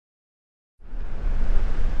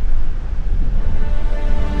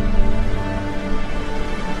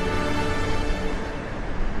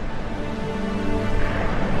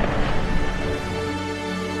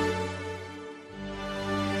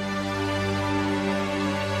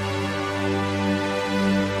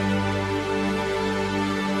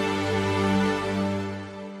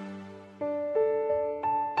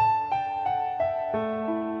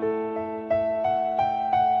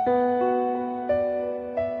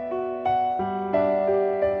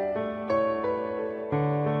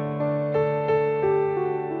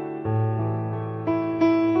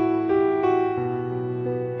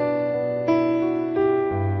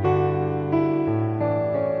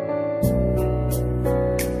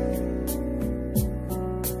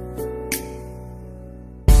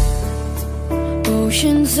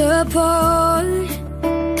generations apart,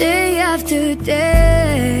 day after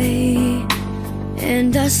day,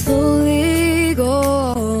 and I slowly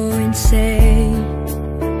go insane.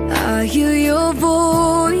 I hear your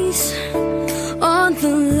voice on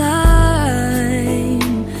the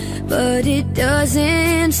line, but it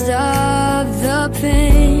doesn't stop the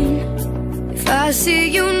pain. If I see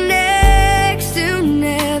you next to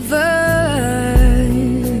never,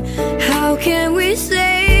 how can we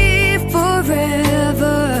say forever?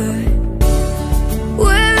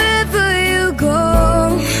 Wherever you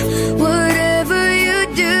go, whatever you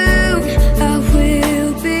do, I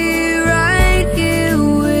will be right here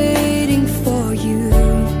waiting for you.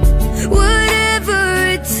 Whatever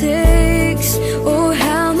it takes, oh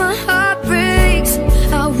how my heart breaks,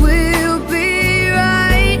 I will be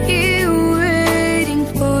right here waiting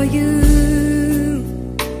for you.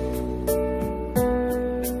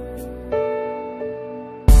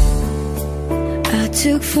 I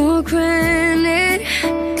took for granted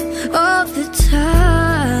all the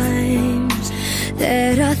times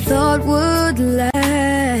that I thought would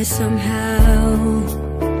last somehow.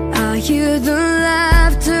 I hear the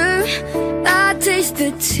laughter, I taste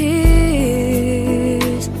the tears,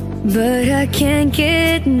 but I can't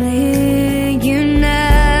get near you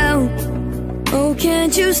now. Oh,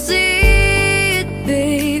 can't you see it,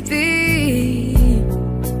 baby?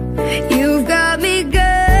 You've got me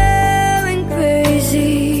going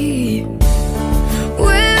crazy.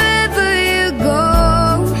 Wherever you go,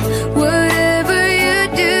 whatever you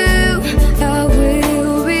do, I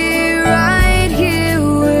will be right here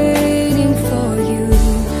waiting for you.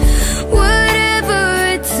 Whatever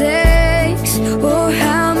it takes, oh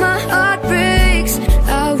how my heart breaks, I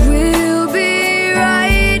will be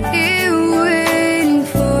right here waiting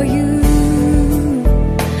for you.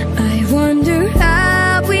 I wonder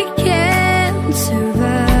how we can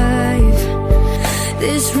survive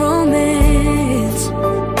this romance,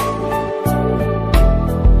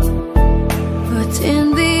 but in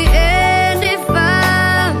the end, if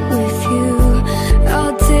I'm with you,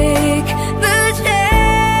 I'll take the chance.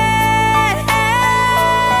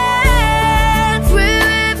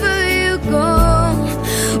 Wherever you go,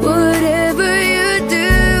 whatever you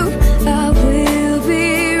do, I will be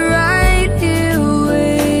right here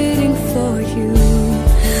waiting for you.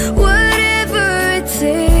 Whatever it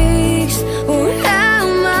takes, or how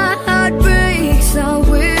my heart breaks, I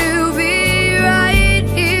will be right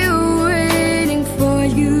here waiting for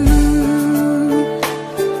you.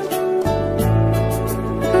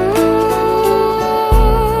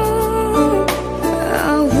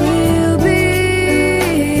 I will be.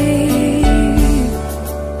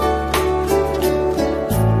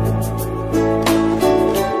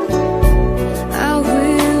 I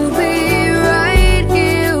will be right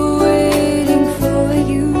here waiting for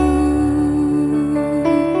you.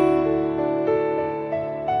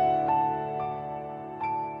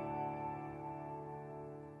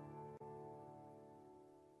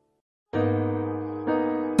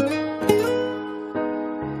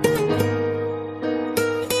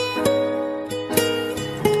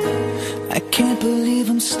 I can't believe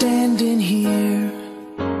I'm standing here.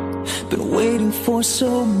 Been waiting for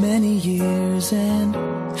so many years, and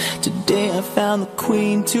today I found the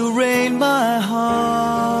queen to reign my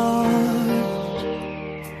heart.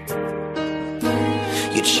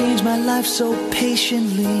 You changed my life so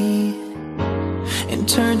patiently and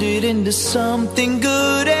turned it into something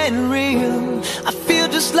good and real. I feel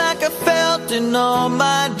just like I felt in all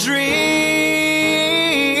my dreams.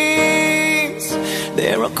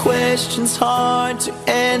 There are questions hard to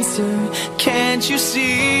answer, can't you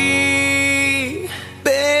see?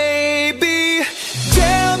 Baby,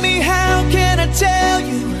 tell me, how can I tell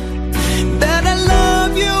you that I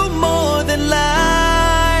love you more than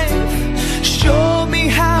life? Show me,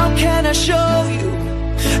 how can I show you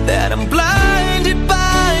that I'm blinded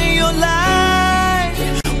by your light?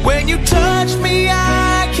 When you touch me,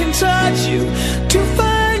 I can touch you to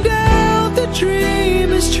find out the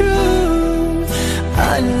dream is true.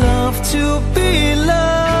 I love to be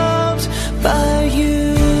loved by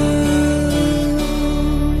you.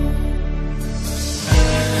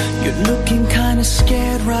 You're looking kinda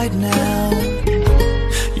scared right now.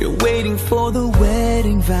 You're waiting for the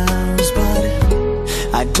wedding vows, but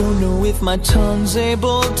I don't know if my tongue's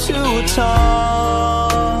able to talk.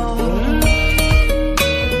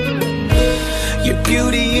 Your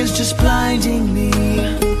beauty is just blinding me,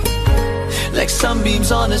 like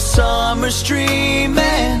sunbeams on a summer stream,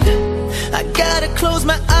 and I gotta close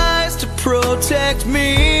my eyes to protect me.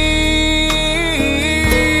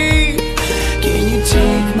 Can you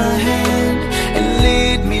take my hand and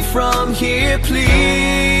lead me from here,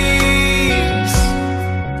 please?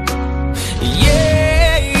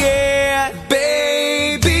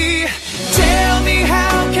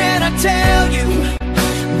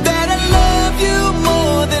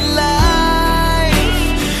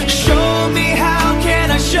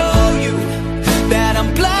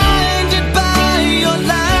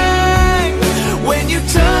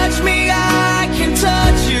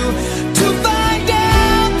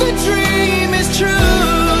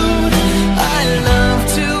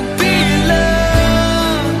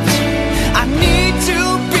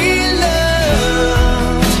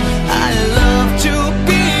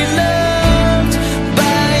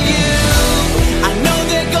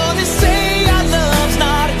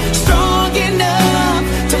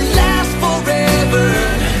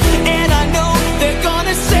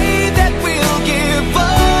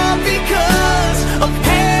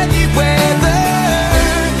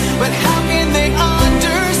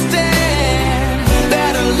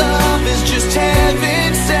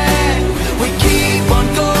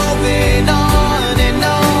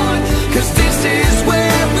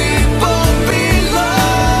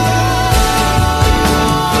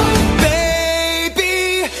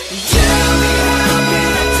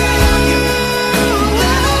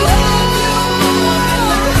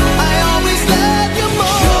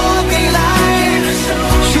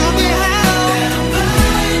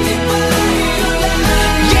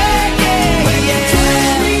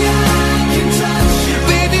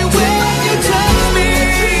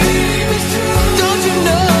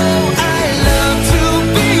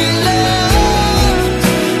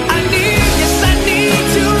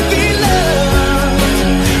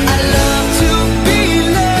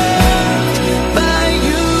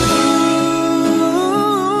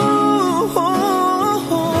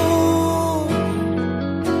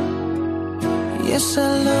 Yes,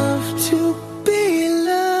 I love to be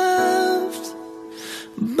loved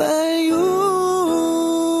by you.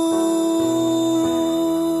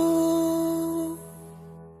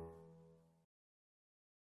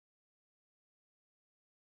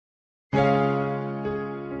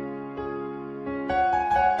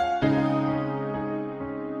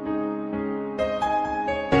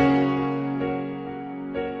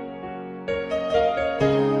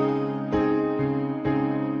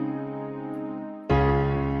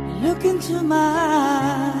 Look into my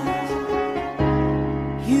eyes,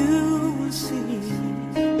 you will see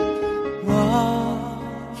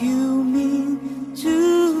what you mean to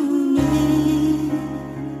me.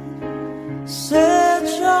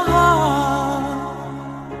 Search your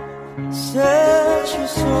heart, search your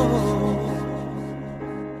soul,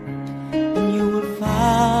 and you will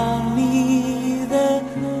find me there.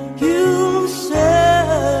 You'll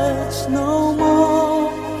search no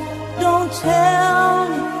more. Don't tell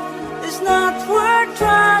me it's not worth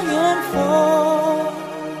trying for.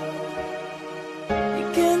 You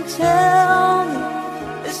can tell me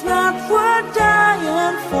it's not worth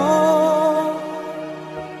dying for.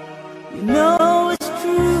 You know it's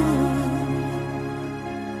true.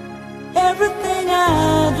 Everything I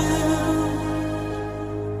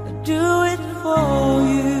do it for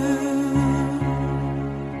you.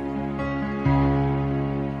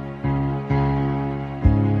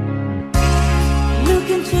 Look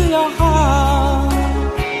into your heart,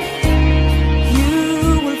 you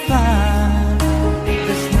will find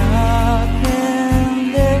there's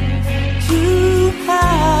nothing there to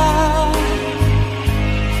hide.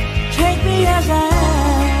 Take me as I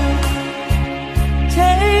am,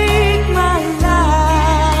 take my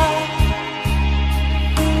life,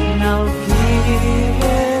 and I'll give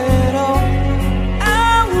it all. I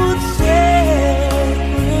would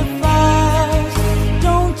sacrifice.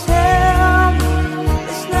 Don't tell me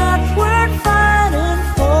it's not worth fighting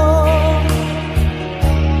for.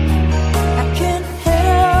 I can't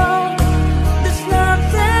help, there's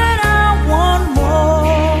nothing I want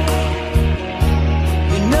more.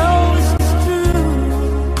 You know it's true.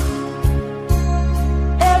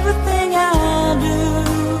 Everything I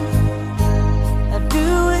do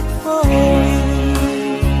it for you.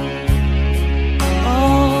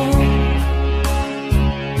 Oh,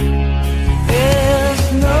 there's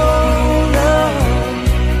no love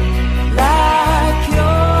like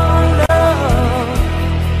your love,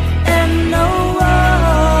 and no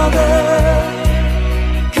other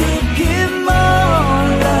could give more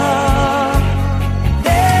love.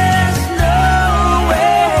 There's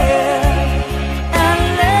nowhere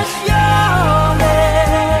unless you're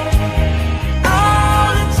there all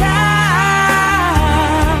the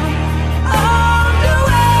time, all the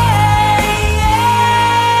way.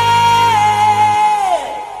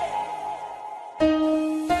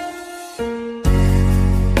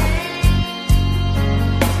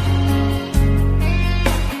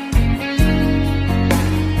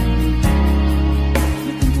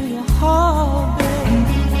 Look into your heart,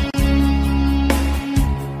 baby.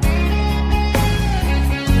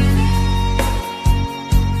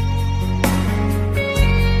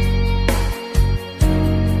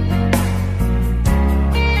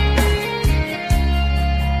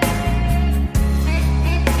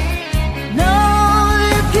 No,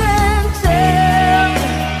 you can't tell me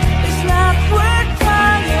it's not worth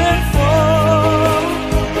trying for.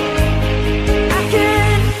 I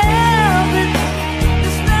can't help it,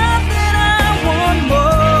 there's nothing I want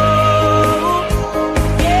more.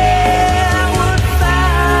 Yeah, I would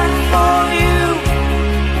fight for you,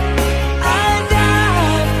 I'd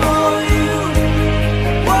die for you,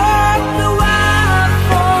 walk the wild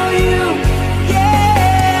for you.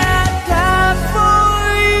 Yeah, I'd die for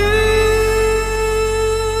you.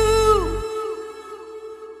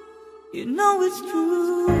 You know it's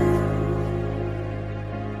true.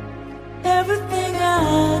 Everything I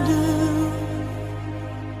do,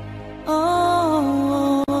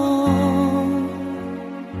 oh,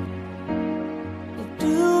 I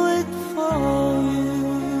do it for you.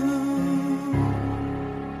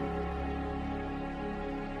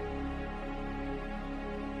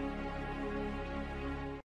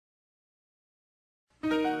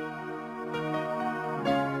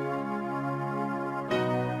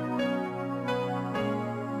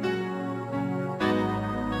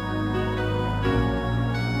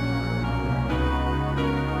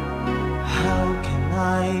 How can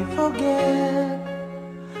I forget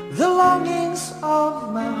the longings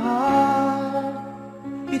of my heart?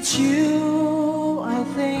 It's you I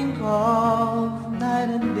think of night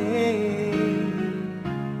and day.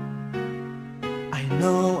 I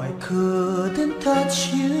know I couldn't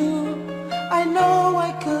touch you, I know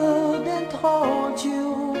I couldn't hold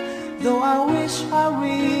you, though I wish I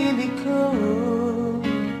really could.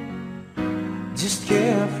 Just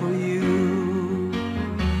care for you.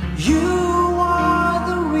 You are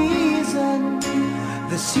the reason,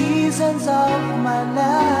 the seasons of my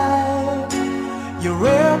life. You're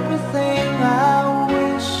everything I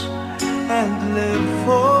wish and live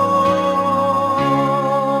for.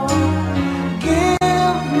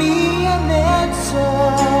 Give me an answer,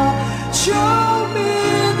 show me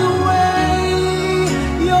the way.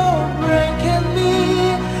 You're breaking me,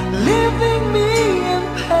 leaving me in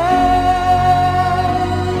pain.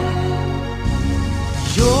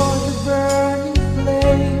 You're the burning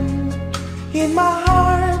flame in my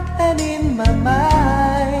heart and in my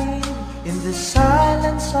mind. In the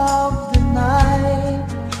silence of the night,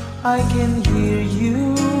 I can hear you.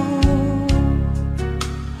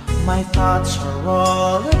 My thoughts are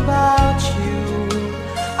all about you,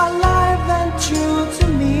 alive and true to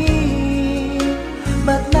me.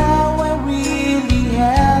 But now I really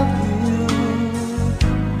have you,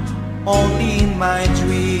 only in my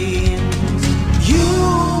dreams. You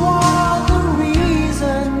are the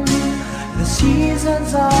reason, the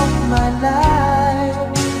seasons of my life.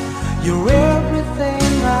 You're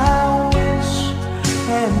everything I wish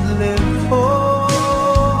and live for.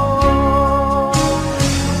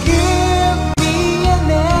 Give me an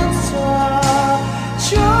answer,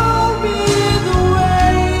 show me the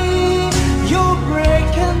way. You're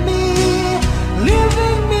breaking me,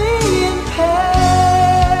 leaving me in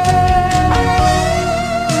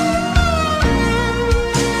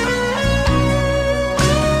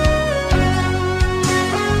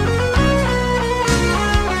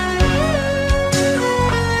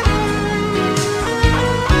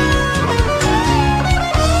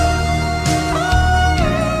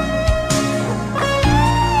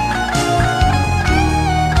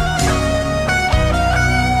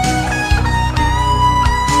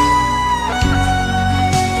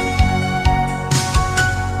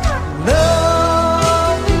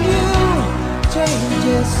loving you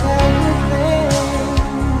changes everything.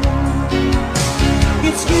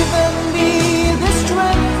 It's given me the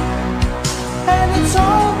strength, and it's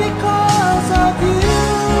all because of you.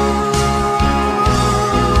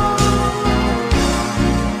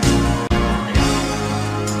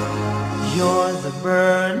 You're the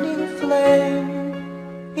burning flame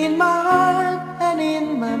in my heart and in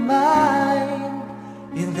my mind.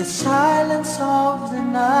 In the silence of the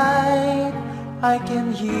night, I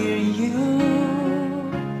can hear you.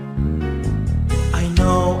 I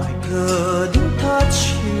know I couldn't touch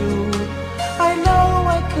you, I know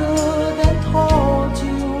I couldn't hold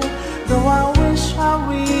you, though I wish I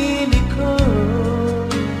really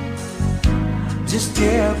could. Just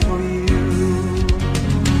care for you.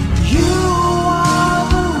 You are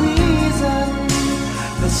the reason,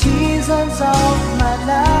 the seasons of my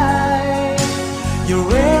life.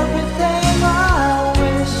 You're everything I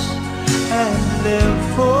wish and live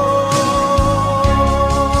for.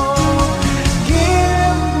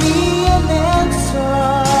 Give me an answer,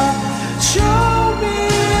 show me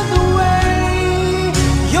the way.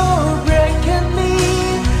 You're breaking me,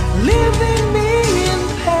 leaving me in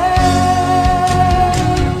pain.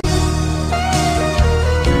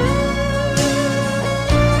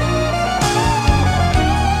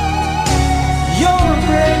 You're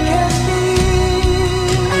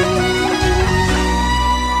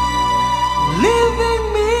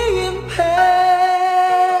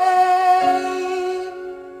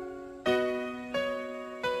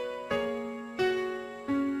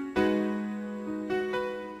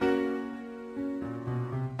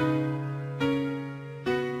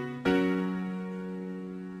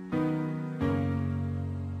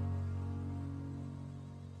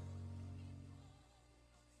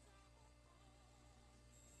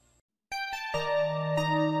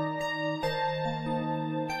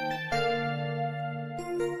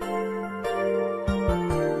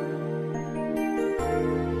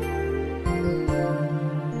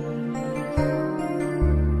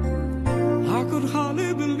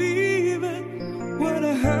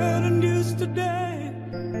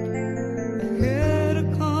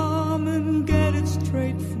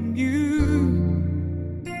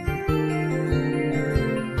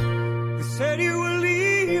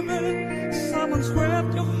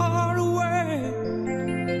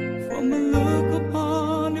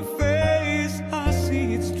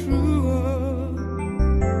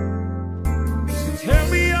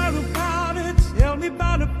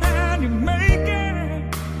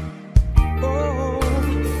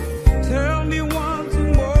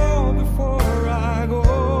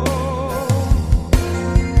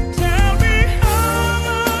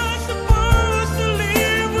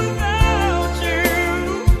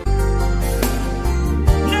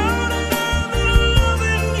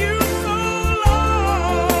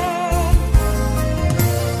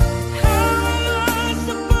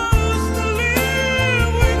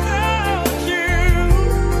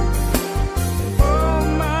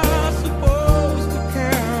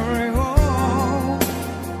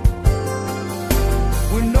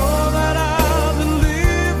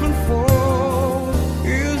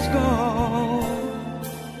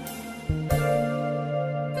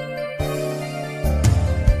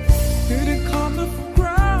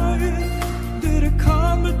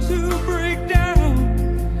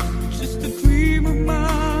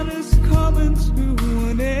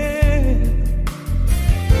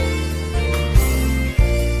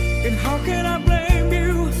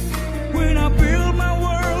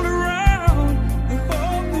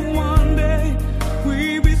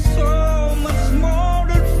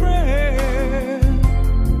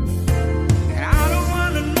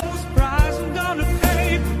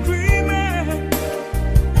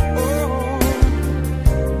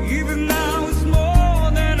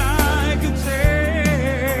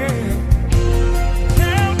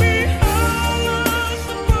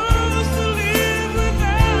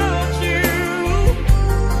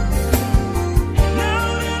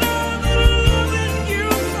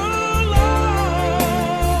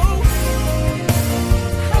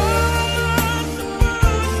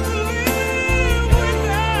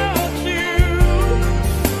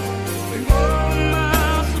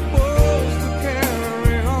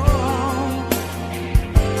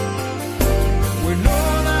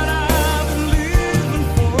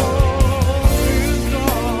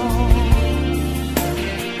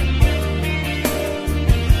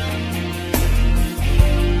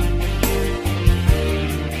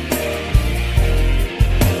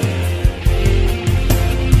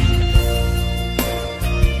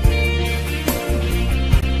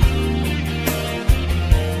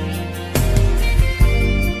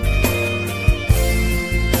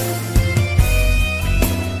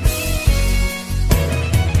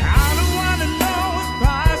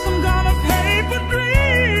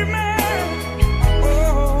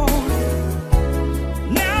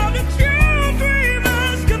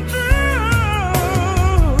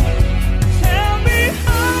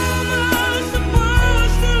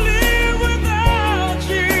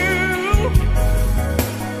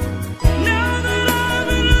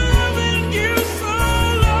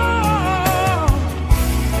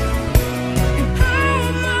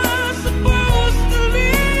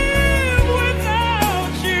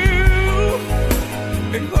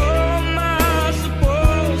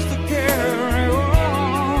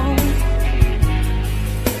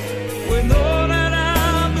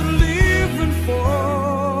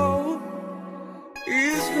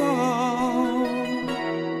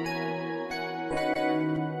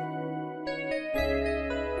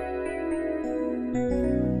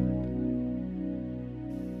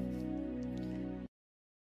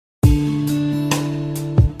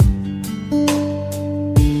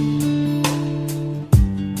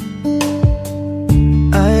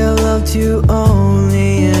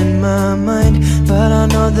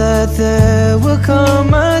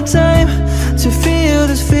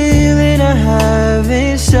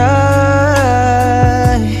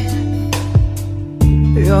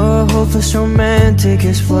hopeless romantic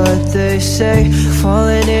is what they say.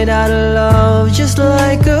 Falling it out of love just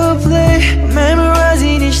like a play.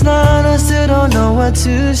 Memorizing each line, I still don't know what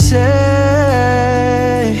to say.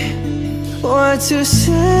 What to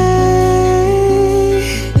say.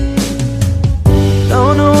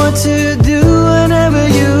 Don't know what to do whenever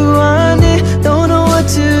you want it. Don't know what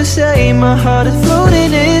to say, my heart is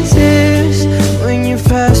floating in tears. When you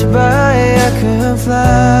pass by, I could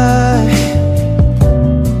fly.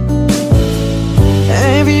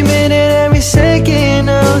 Every minute, every second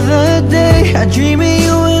of the day, I dream of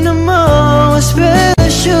you in the most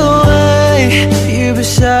special way. You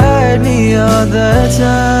beside me all the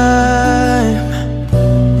time.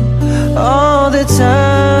 All the time.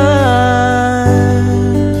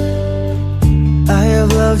 I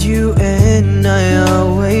have loved you and I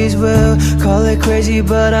always will. Call it crazy,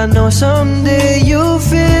 but I know someday you'll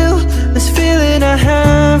feel this feeling I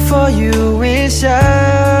have for you inside.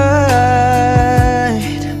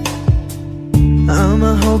 I'm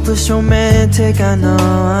a hopeless romantic, I know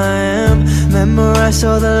I am. Memorized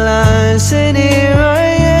all the lines and here I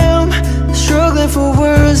am. Struggling for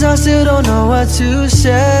words, I still don't know what to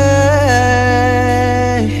say.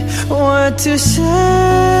 What to say.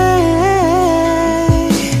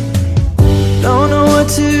 Don't know what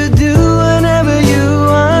to do whenever you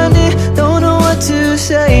want it. Don't know what to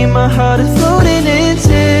say, my heart is floating in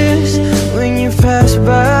tears. When you pass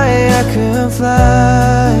by, I could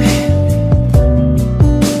fly.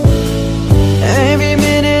 Every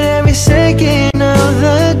minute, every second of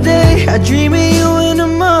the day, I dream of you in the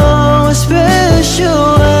most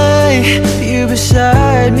special way. You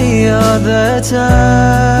beside me all the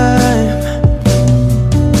time.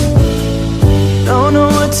 Don't know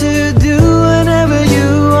what to do whenever you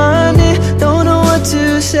want it. Don't know what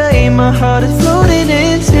to say, my heart is floating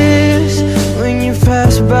in tears. When you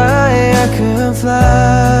pass by, I could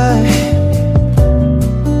fly.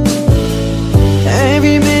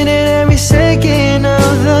 Every minute, every second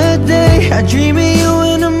of the day, I dream of you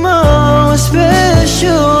in the most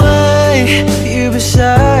special way. You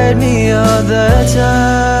beside me all the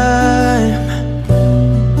time.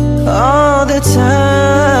 All the time.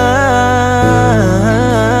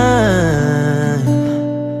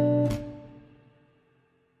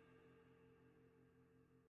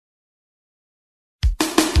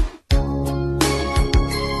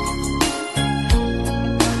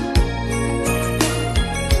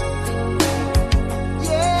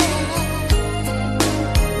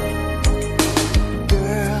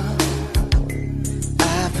 Girl,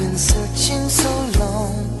 I've been searching so long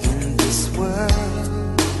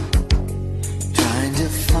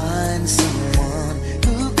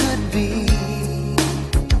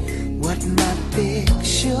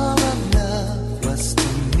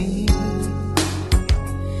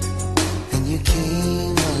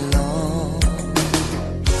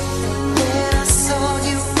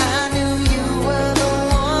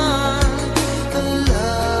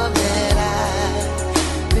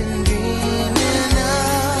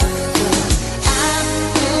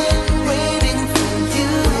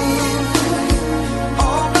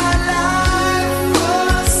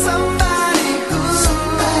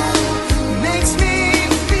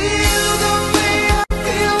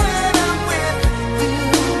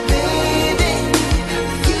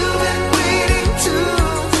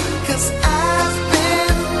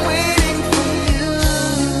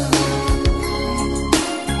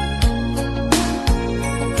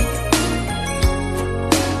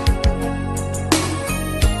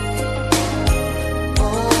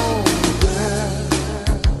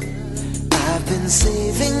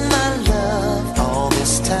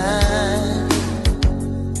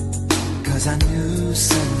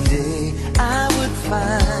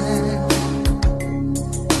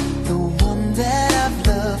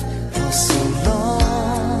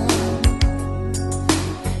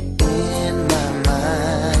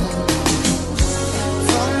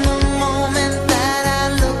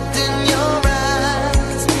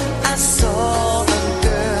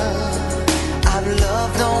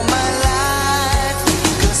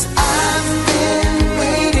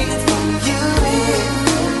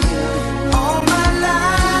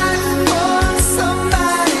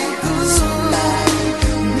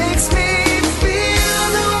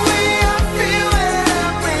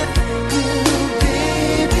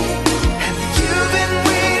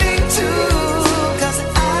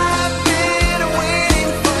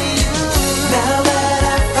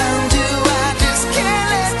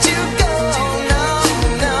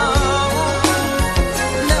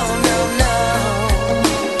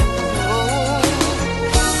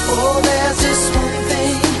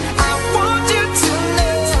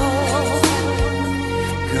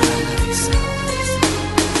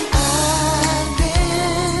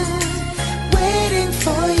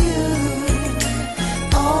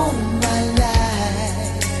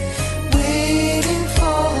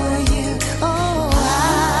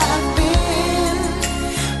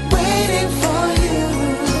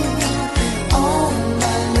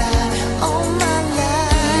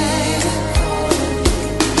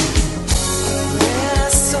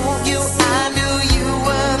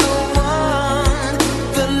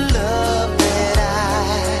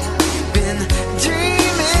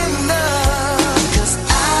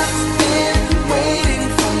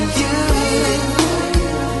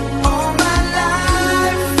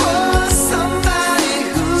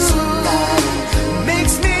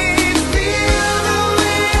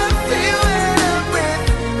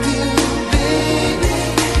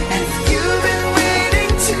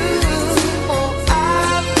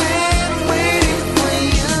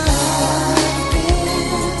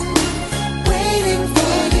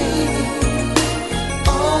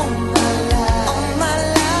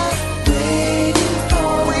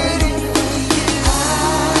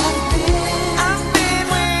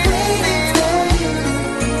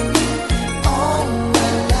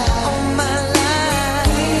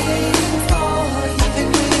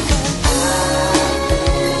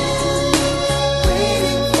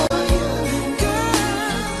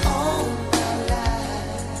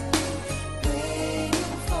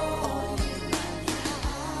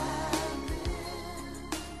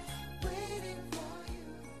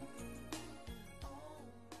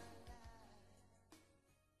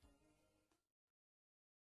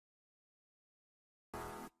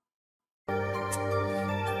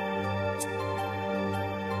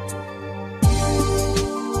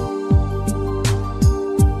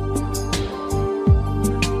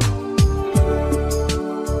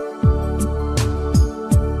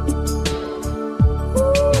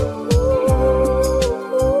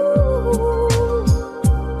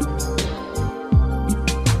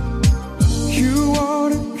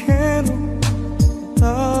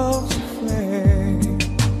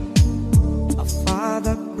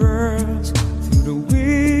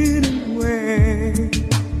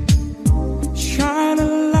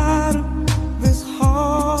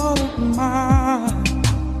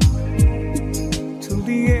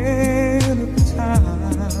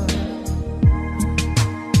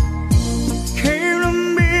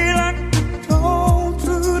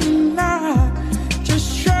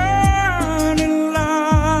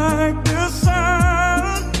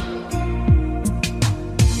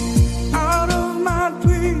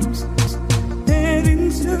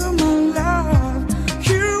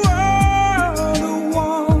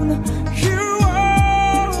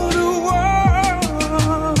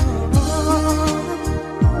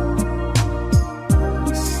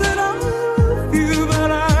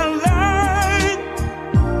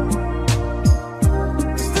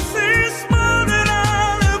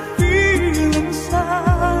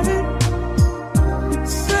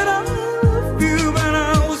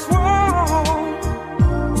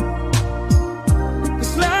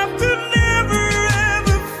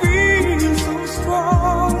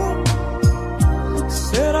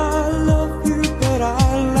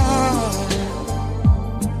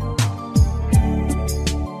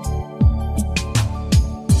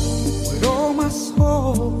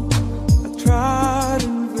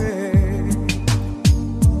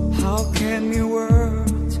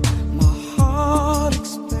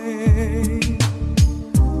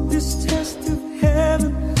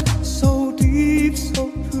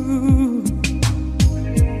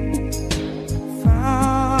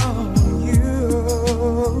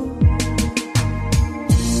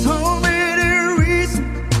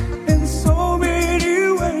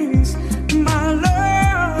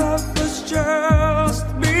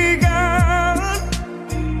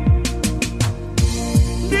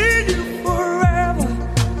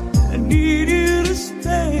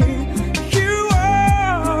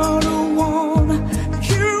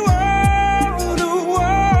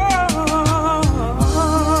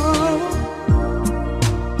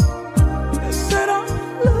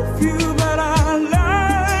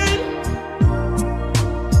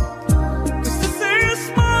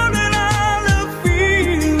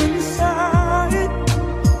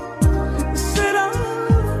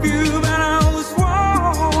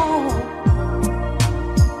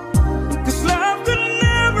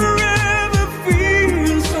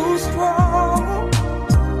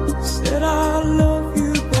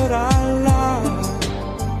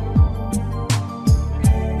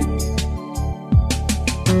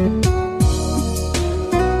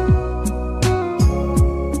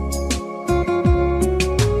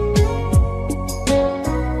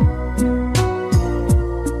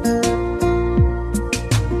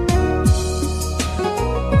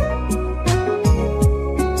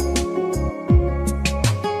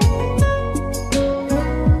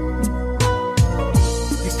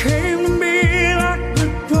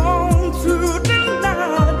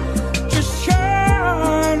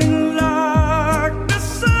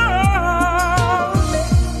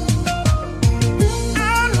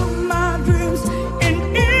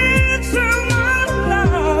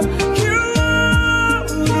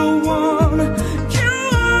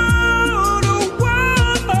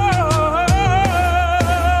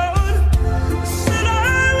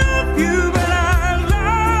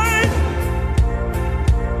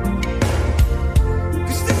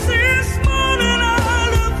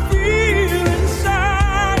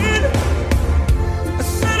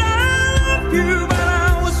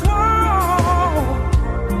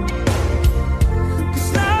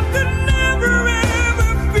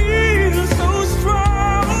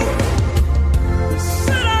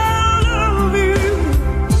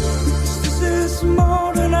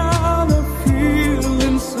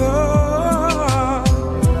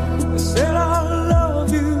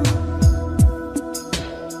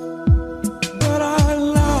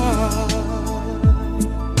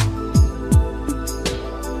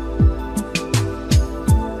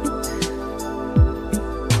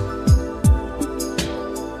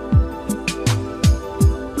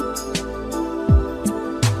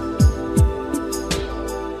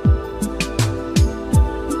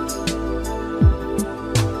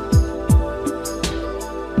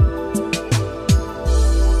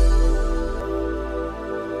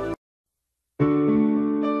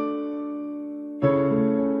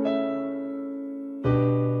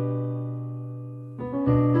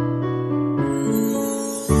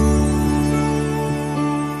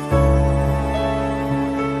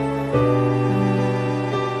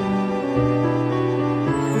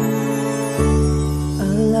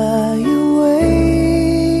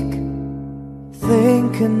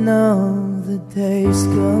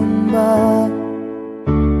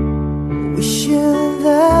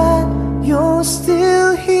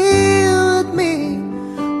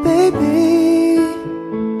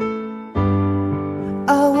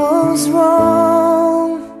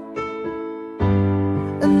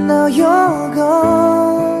all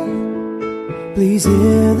gone, please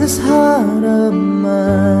hear this heart of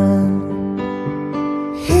mine.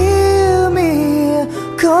 Hear me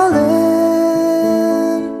calling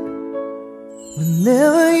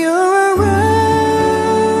whenever you're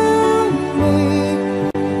around me.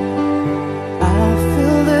 I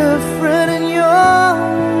feel different in your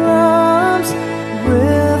arms,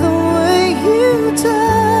 with the way you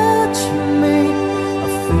touch me. I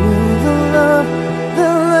feel the love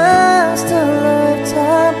that lasts a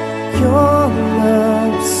lifetime. Your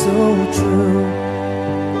love so true,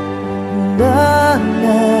 and I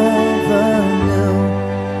never knew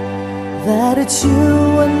that it's you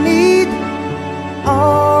I need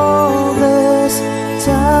all this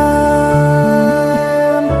time.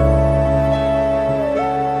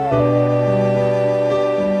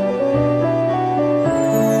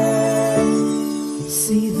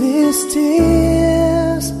 See these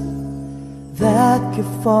tears that keep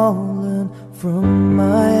falling from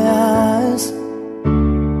my eyes,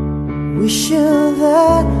 wishing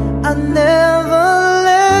that I never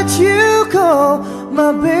let you go,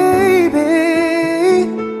 my baby.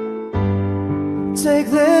 Take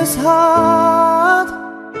this heart,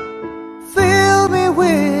 fill me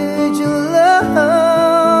with your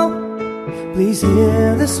love. Please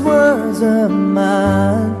hear these words of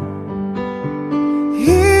mine.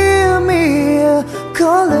 Hear me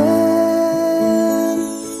calling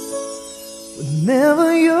whenever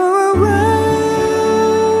you're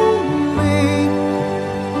around me.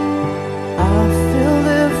 I feel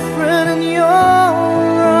different in your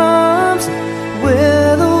arms,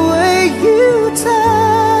 with the way you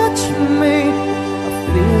touch me. I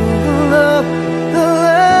feel the love that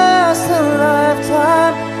lasts a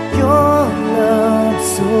lifetime. Your love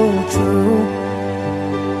so true,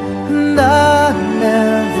 and I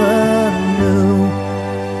never knew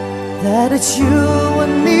that it's you I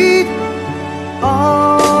need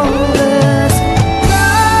all this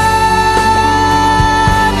time.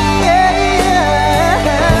 Yeah,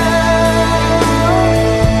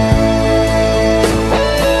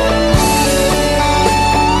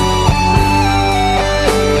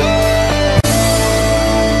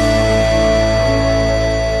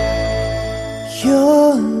 your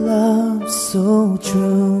love so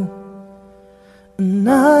true, and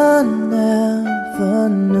I never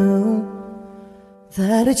knew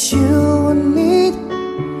that it's you I need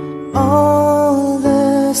all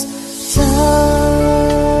this time.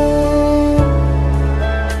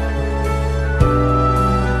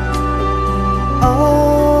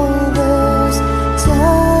 All this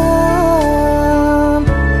time.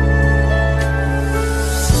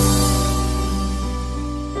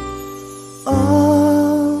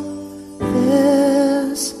 All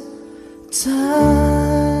this time.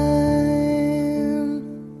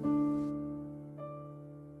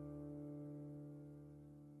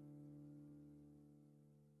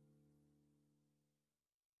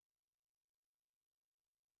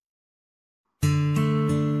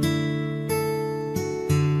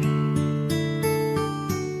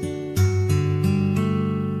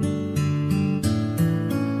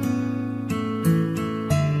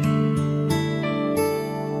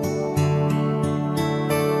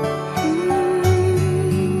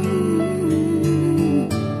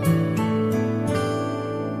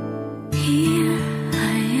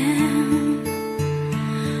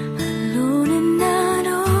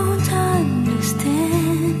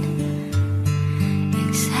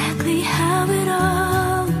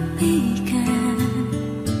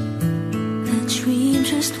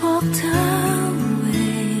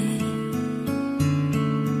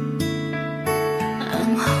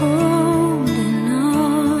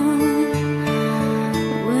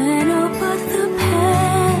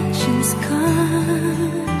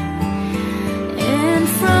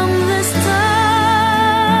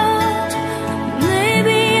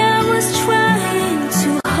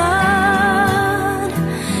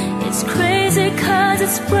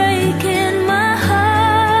 It's breaking my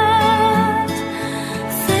heart.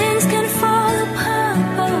 Things can fall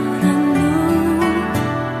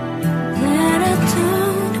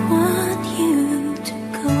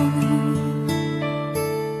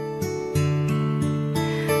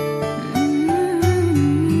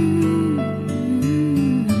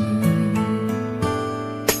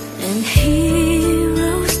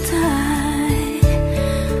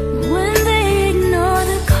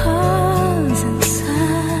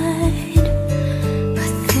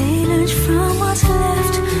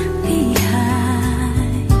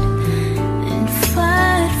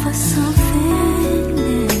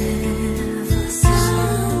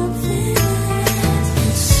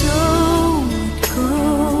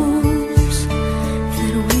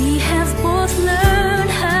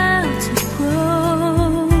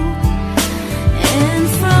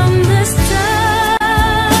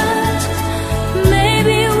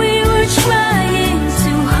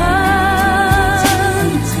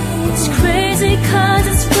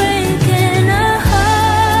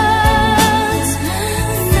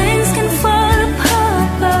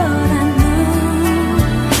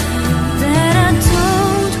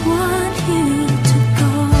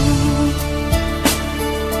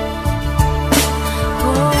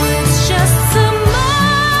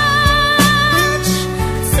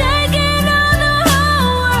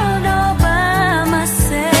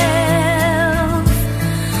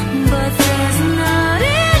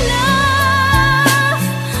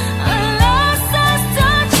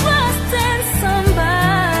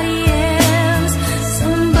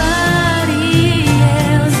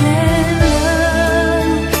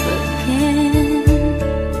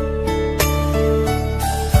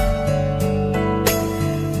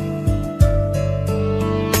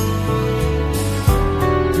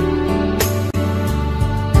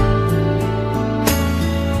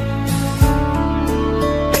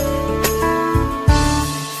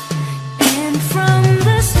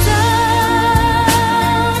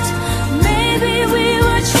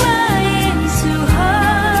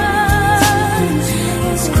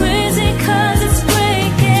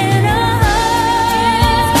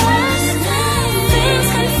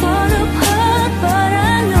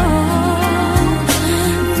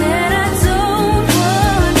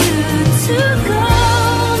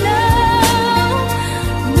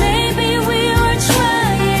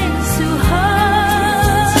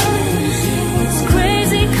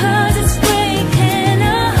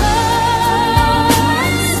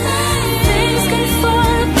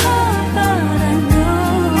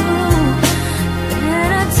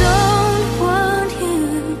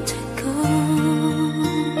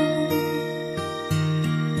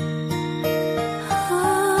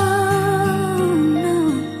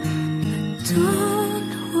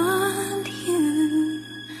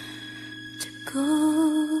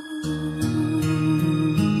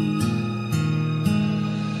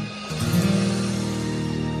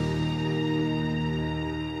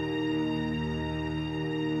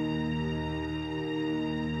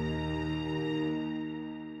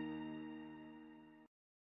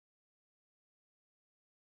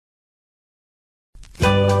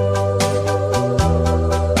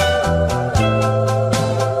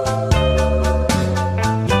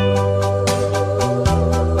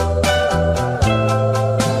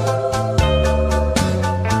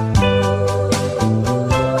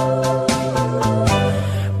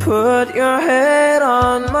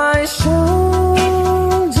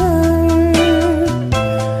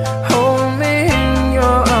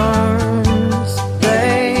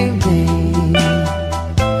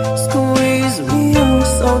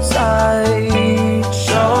tight.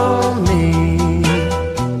 Show me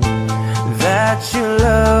that you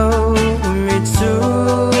love me too.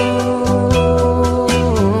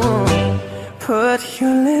 Put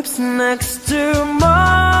your lips next to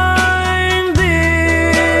mine,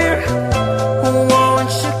 dear.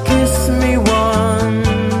 Won't you kiss me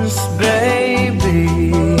once, baby?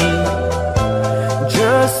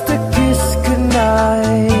 Just a kiss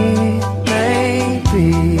goodnight, maybe.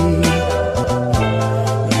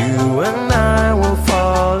 You and I will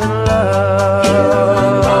fall in love.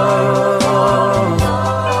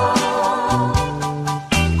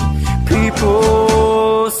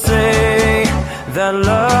 People say that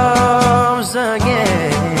love's a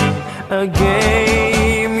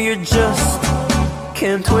game you just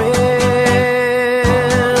can't win.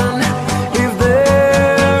 If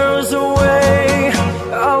there's a way,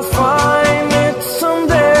 I'll find it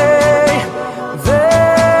someday.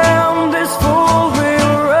 Then this fool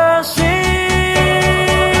will rush in.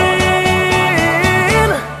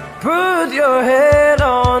 Put your head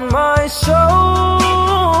on my shoulder,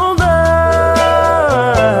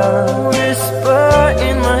 whisper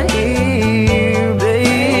in my ear,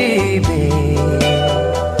 baby,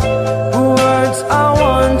 words I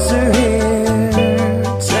want to hear.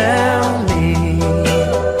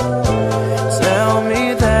 Tell me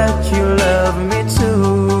that you love me too.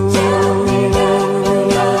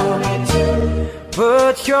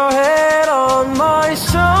 Put your head on my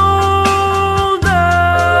shoulder,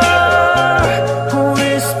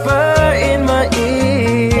 whisper in my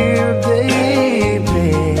ear,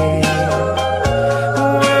 baby,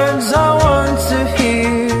 words I want to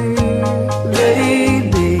hear,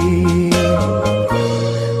 baby.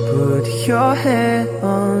 Put your head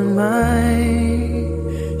on my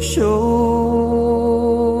shoulder.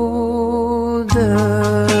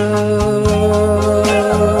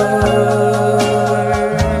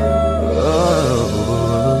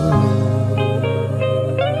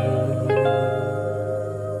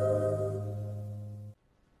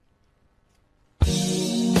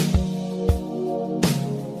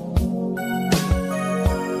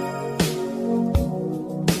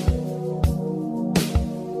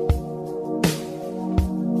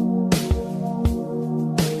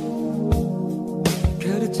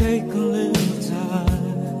 Could it take a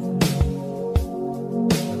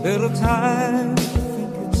little time to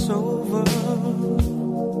think it's over?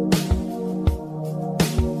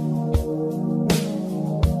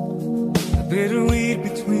 I better read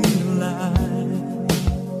between the lines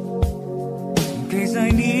in case I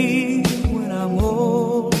need when I'm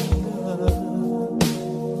older.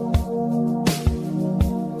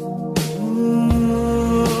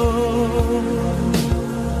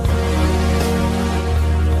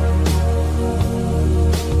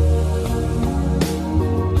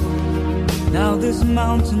 Now this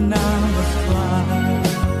mountain I must climb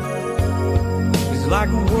is like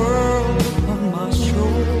a world upon my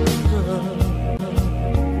shoulder.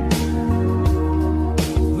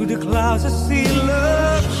 Through the clouds I see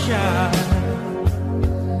love shine.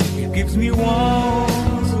 It gives me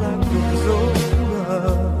warmth, it's like it's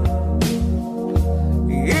over.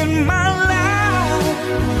 In my life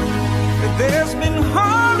there's been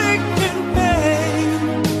heartache and pain.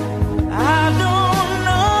 I don't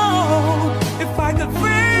know if I could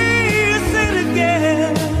face it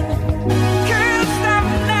again. Can't stop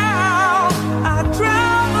now. I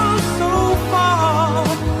travel so far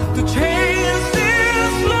to chase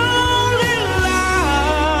this lonely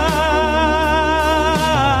life.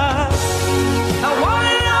 I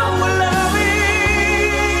wanna know what love is.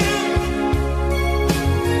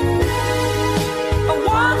 I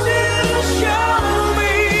want you to show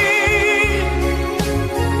me.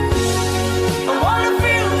 I wanna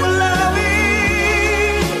feel what love is.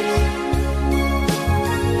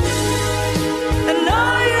 I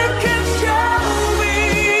know you can show me.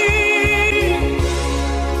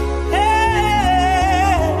 Hey.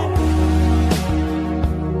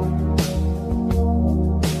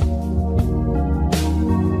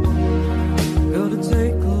 Gonna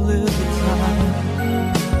take a little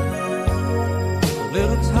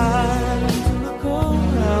time to look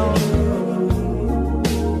around.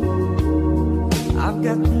 I've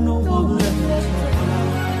got no one left to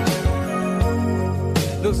hide.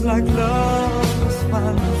 Looks like love has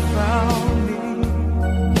finally found me.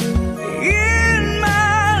 In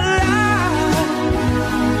my life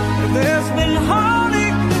there's been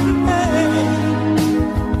heartache and pain.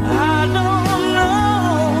 I don't know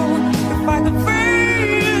if I could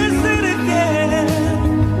face it again.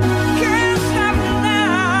 Can't stop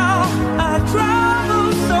now. I travel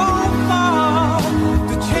so far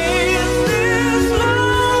to chase this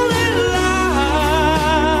lonely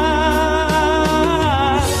life.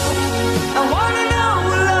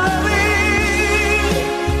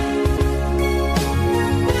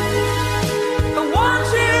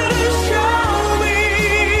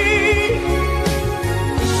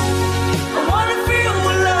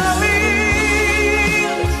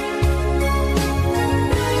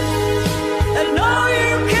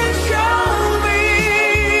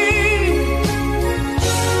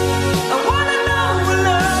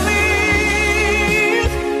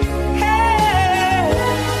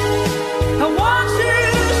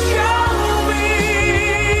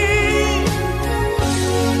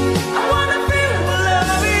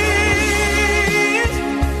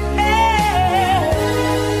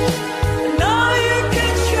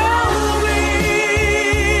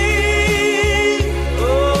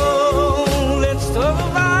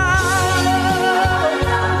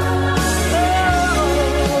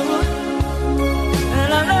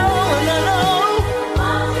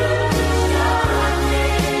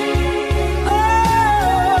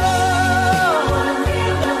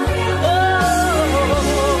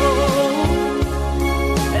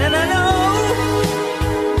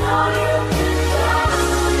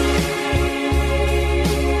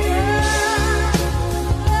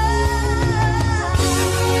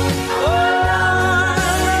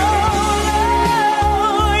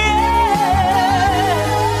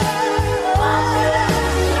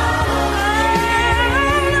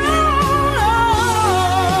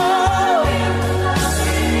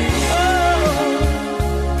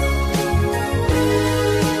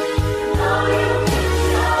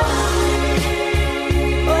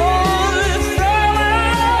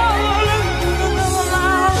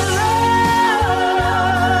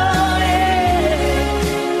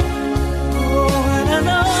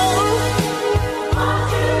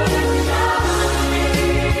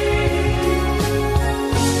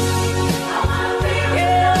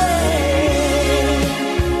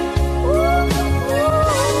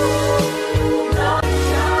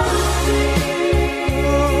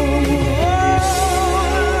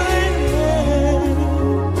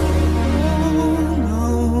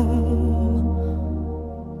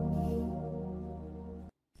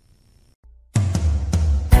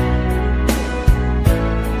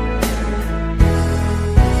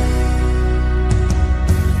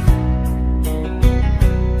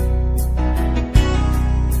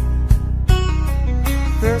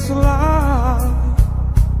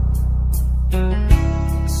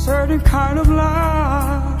 kind of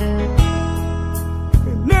light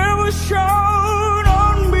it never shone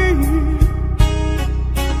on me.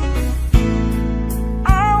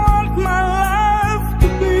 I want my life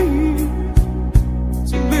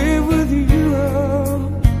to live with you,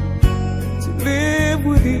 to live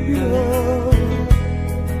with you.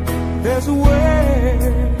 There's a way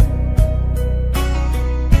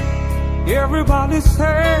everybody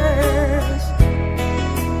says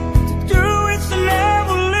to do each and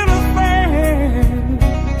every little thing,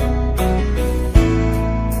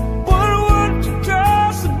 but what you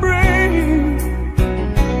just bring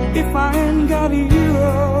if I ain't got you,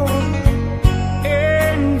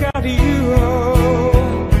 ain't got you.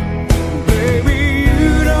 Baby,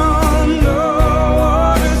 you don't know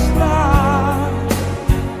what it's like.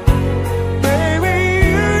 Baby,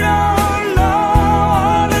 you don't know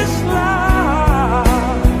what it's like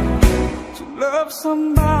to love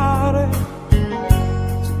somebody,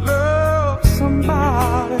 to love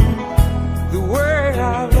somebody the way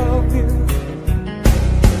I love you.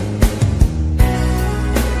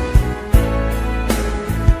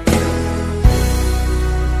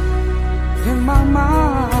 In my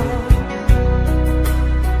mind,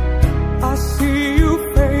 I see you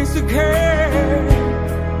face again,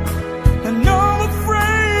 another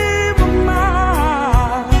frame of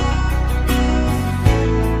mind.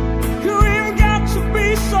 You ain't got to be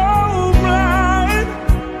so blind.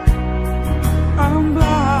 I'm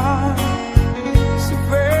blind, so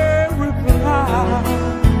very blind.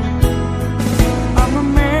 I'm a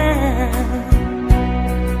man.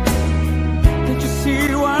 Can't you see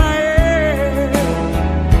what I am?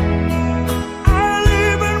 I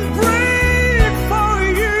live and breathe for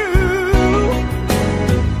you.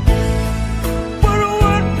 But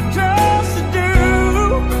what just to do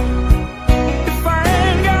if I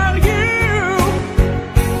ain't got you?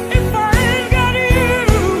 If I ain't got you,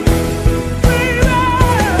 baby,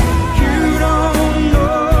 you don't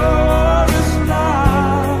know what it's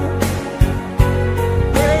like.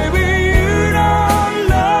 Baby, you don't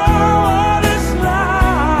know what it's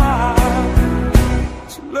like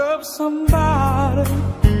to love somebody,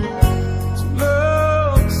 to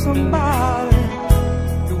love somebody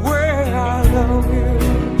the way I love you.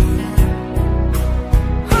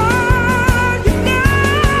 Oh,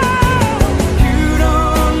 you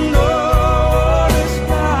don't know what it's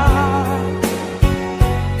like.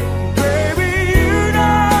 Baby, you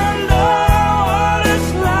don't know what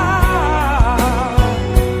it's like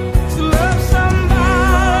to love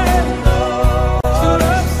somebody, to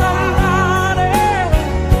love somebody,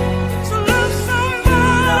 to love somebody.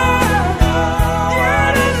 You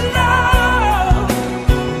don't know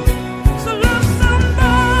to love somebody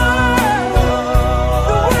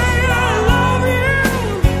the way I love you.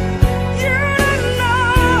 You don't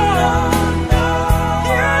know,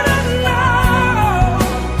 you don't know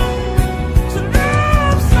to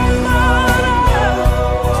love somebody,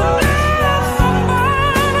 to love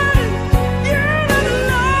somebody. You don't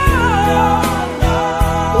know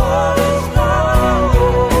what it's like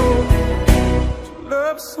to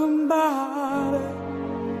love somebody,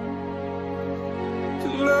 to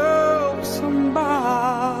love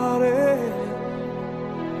somebody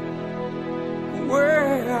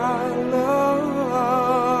where I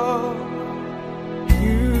love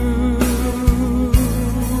you.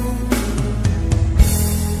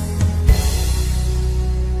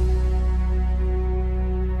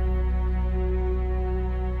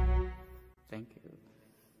 Thank you.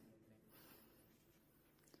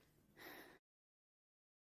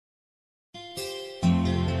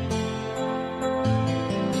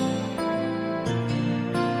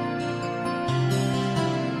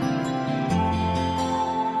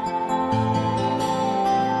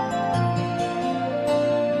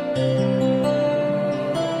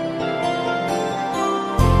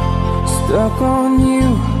 Stuck on you,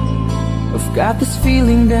 I've got this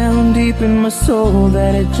feeling down deep in my soul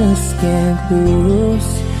that I just can't lose.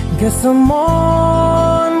 Guess I'm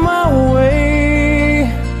on my way.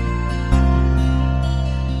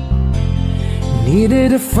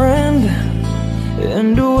 Needed a friend,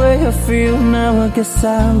 and the way I feel now, I guess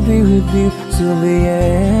I'll be with you till the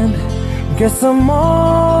end. Guess I'm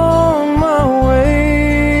on my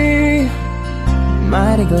way.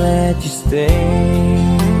 Mighty glad you stayed.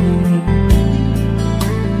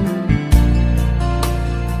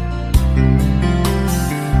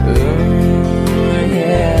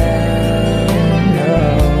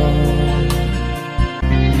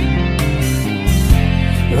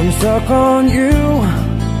 I'm stuck on you,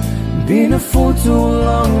 been a fool too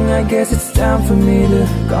long. I guess it's time for me to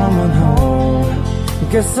come on home.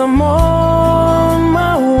 Guess I'm on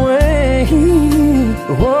my way.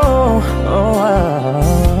 Whoa,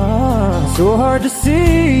 so hard to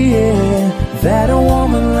see, yeah, that a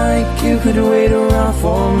woman like you could wait around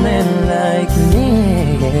for a man like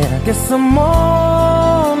me. Yeah. Guess I'm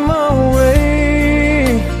on my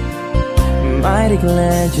way. Mighty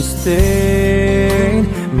glad you stayed.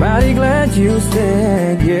 Mighty glad you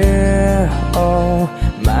stayed, yeah. Oh,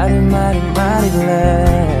 mighty, mighty, mighty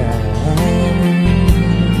glad.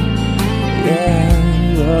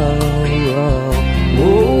 Yeah, oh, oh,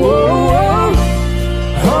 oh, oh.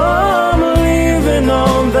 I'm leaving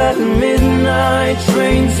on that midnight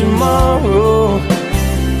train tomorrow,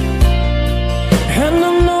 and I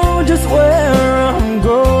know just where I'm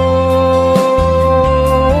going.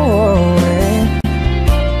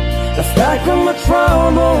 I've packed up my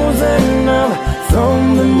troubles and I've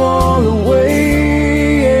thrown them all away.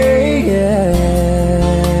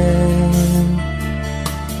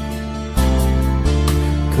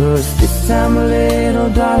 Cause this time, little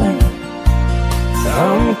darling,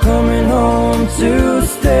 I'm coming home to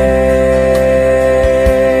stay.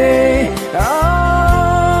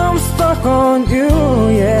 I'm stuck on you,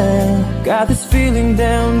 yeah. Got this feeling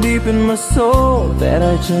down deep in my soul that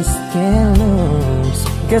I just can't lose.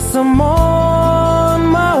 Guess I'm on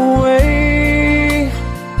my way.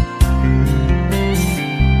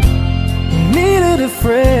 Needed a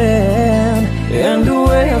friend, and the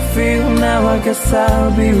way I feel now, I guess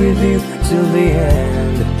I'll be with you till the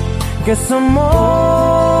end. Guess I'm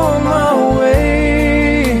on my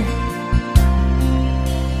way.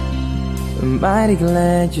 I'm mighty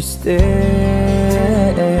glad you stayed.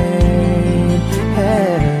 Hey.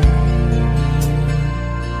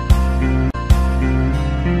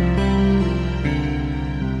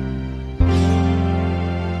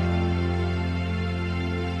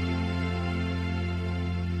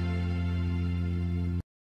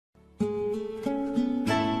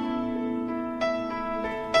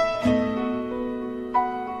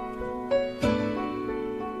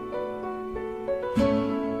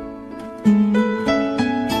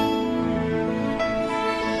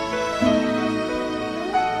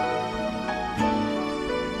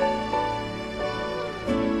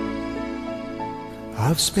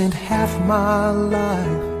 I've spent half my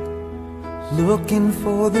life looking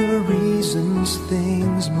for the reasons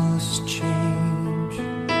things must change,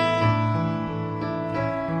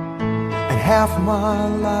 and half my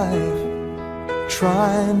life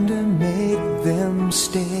trying to make them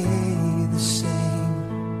stay the same.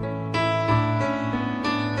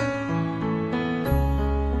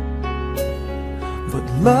 But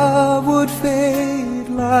love would fade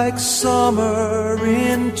like summer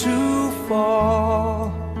into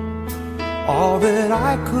fall. All that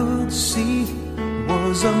I could see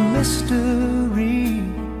was a mystery.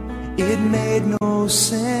 It made no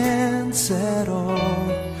sense at all.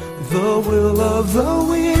 The will of the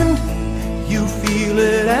wind, you feel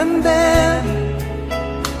it and then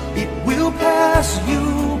it will pass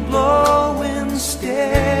you, blowing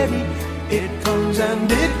steady. It comes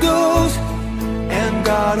and it goes, and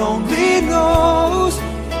God only knows.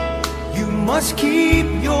 You must keep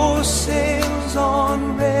your sails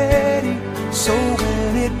on ready, so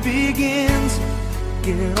when it begins,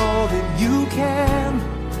 get all that you can.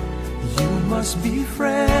 You must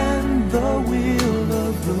befriend the will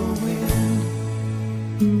of the wind.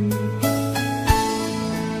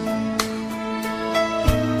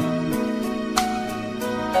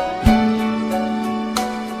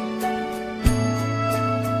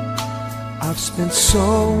 I've spent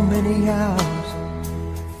so many hours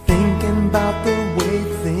thinking about the way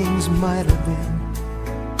things might have been,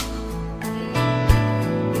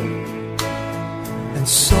 and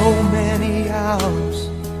so many hours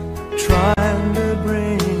trying to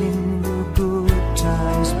bring the good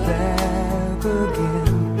times back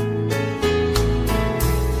again.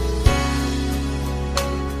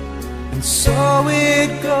 And so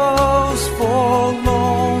it goes for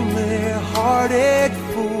lonely-hearted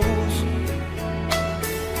fools.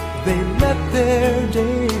 They let their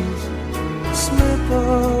days slip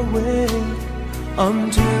away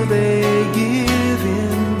until they give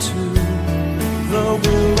in to the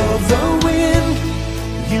will of the wind.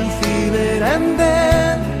 You feel it and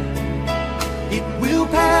then it will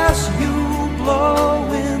pass you,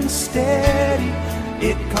 blowing steady.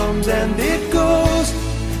 It comes and it goes,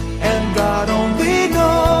 and God only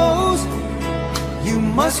knows. You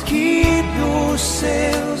must keep your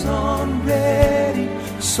sails on ready,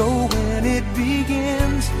 so when it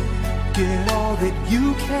begins, get all that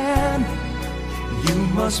you can. You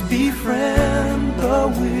must befriend the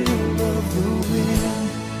will of the wind.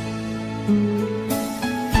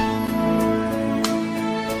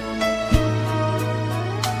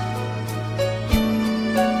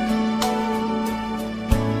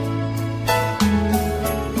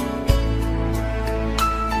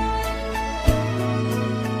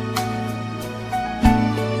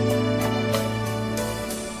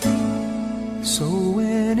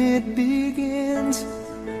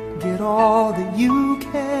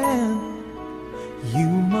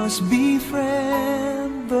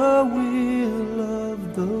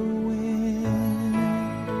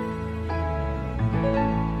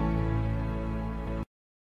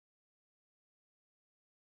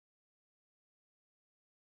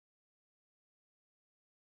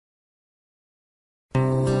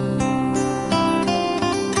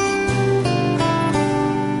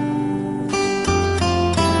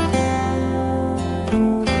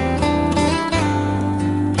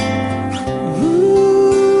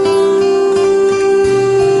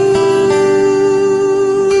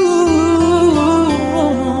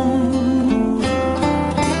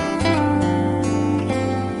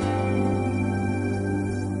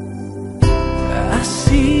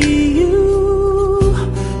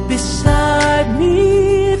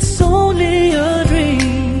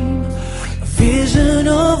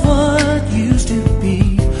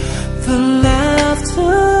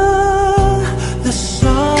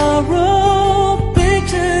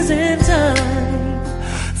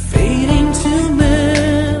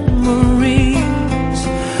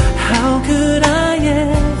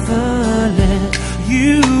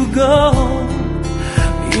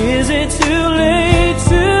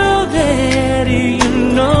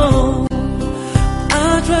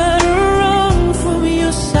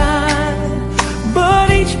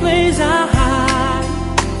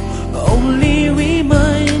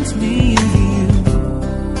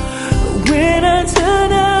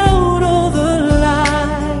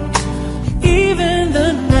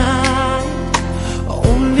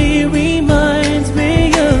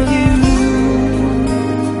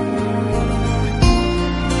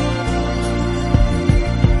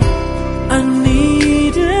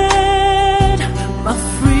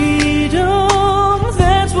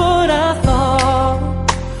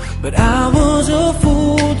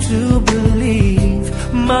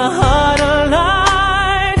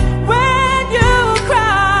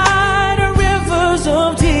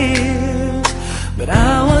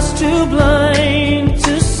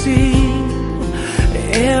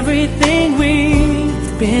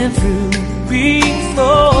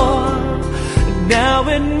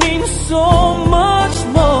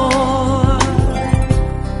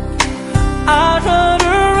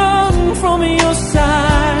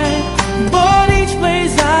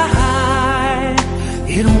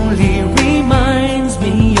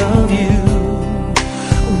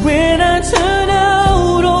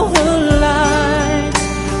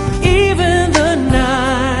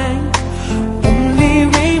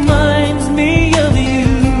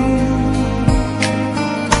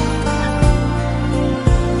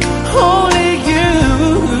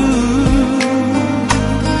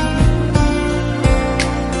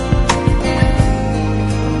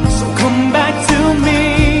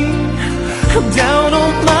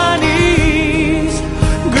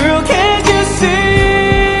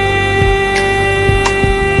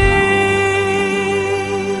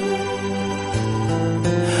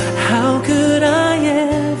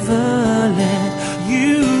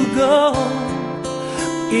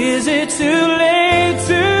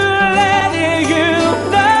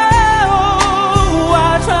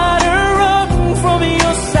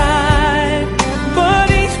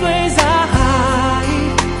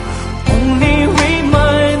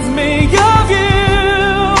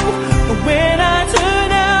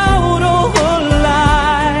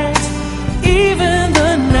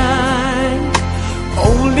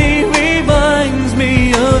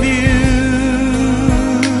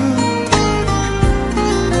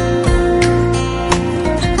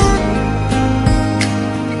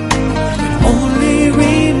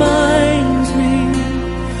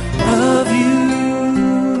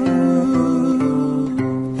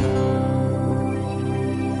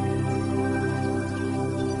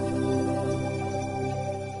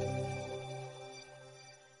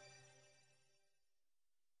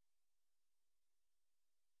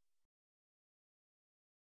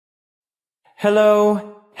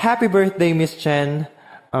 Hello, happy birthday, Miss Chen.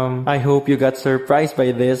 I hope you got surprised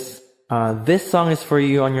by this. This song is for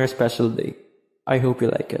you on your special day. I hope you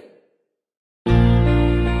like it.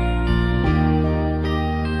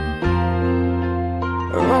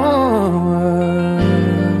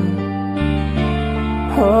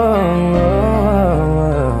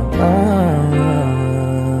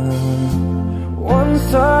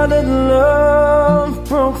 One-sided love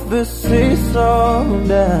broke the seesaw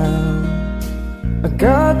down. I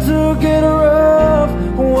got to get rough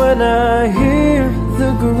when I hear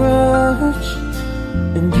the garage.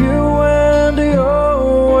 And you went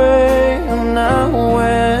your way and I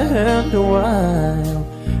went wild.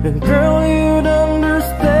 And girl, you'd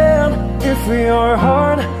understand if your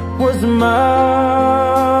heart was mine.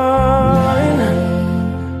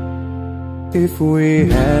 If we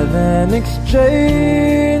had an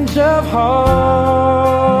exchange of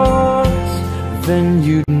hearts, then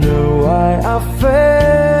you'd know why I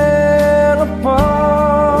fell apart.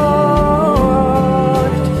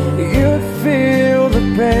 You'd feel the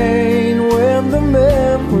pain when the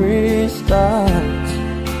memory starts.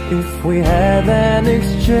 If we had an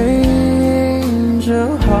exchange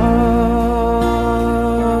of hearts,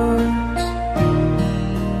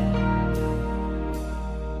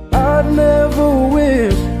 I'd never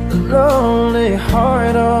wish a lonely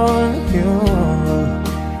heart on you.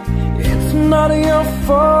 It's not your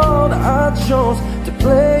fault I chose to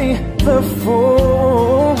play the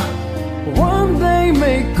fool. One day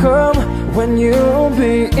may come when you'll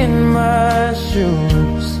be in my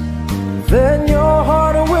shoes. Then your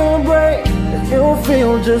heart will break and you'll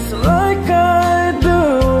feel just like I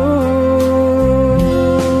do.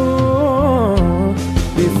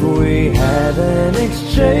 If we had an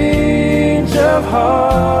exchange of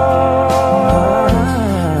hearts,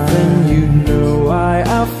 then you'd know why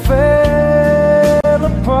I fell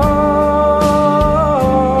apart.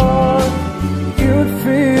 You'd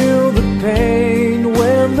feel the pain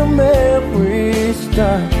when the memory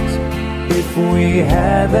starts. If we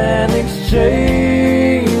had an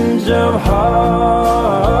exchange of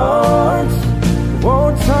hearts,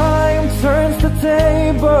 oh, time turns the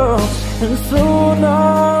table, and soon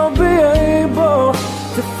I'll be able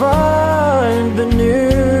to find the new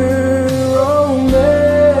romance.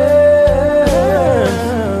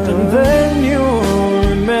 And then you'll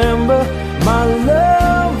remember my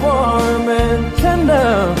love, warm and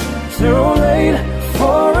tender. Too late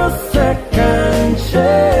for a second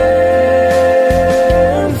chance.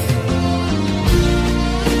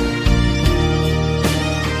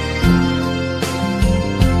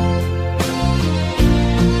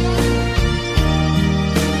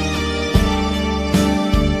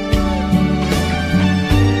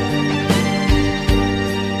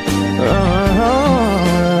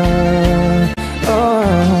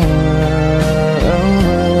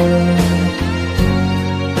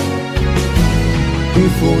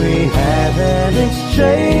 If we had an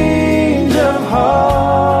exchange of hearts,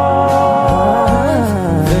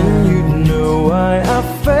 then you'd know why I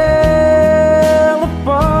fell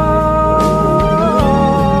apart.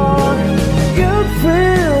 You'd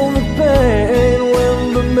feel the pain when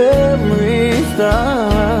the memory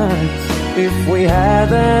starts. If we had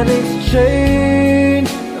an exchange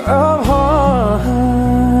of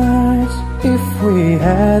hearts, if we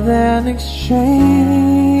had an exchange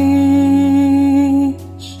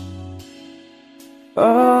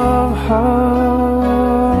of hearts.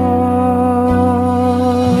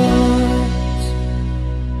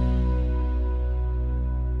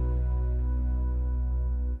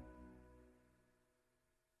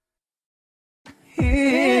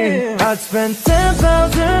 Yeah. I'd spend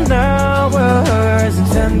 10,000 hours and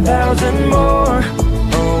 10,000 more.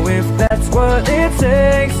 Oh, if that's what it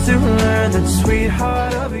takes to learn that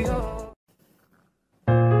sweetheart of yours.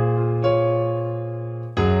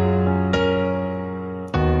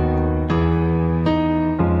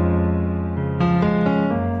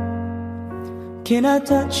 Can I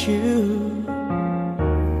touch you?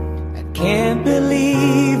 I can't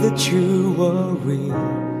believe that you were real.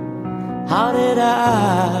 How did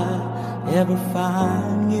I ever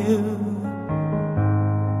find you?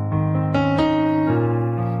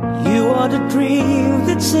 You are the dream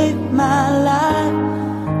that saved my life.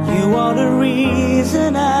 You are the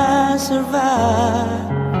reason I survive.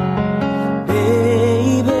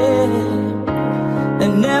 Baby, I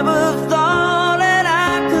never thought that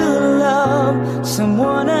I could love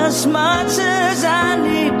someone as much as I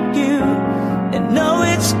need you. And no,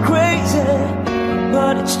 it's crazy,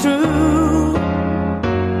 but it's true.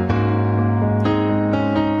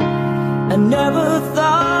 I never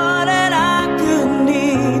thought that I could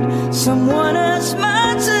need someone as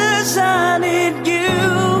much as I need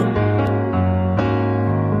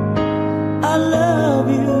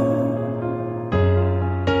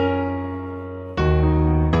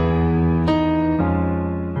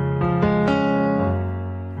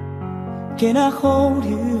can I hold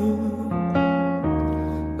you?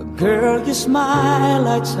 Girl, your smile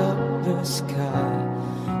lights up the sky.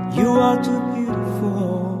 You are too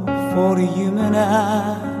beautiful for the human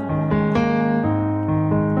eye.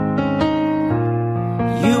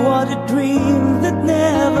 You are the dream that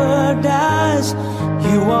never dies.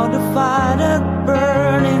 You are the fire that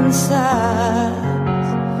burns inside.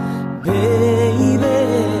 Baby,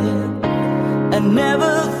 I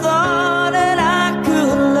never thought that I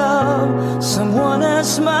could love someone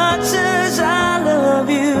as much as I love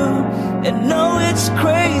you. And know it's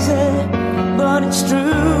crazy, but it's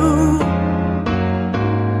true.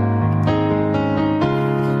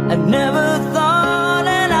 I never thought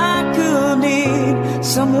that I could need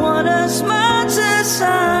someone as much as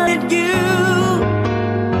I did you.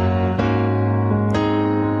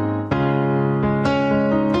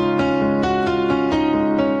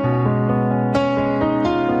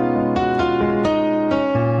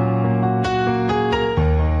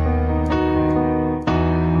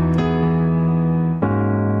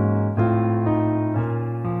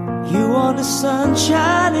 You are the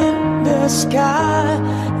sunshine in the sky.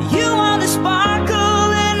 You are the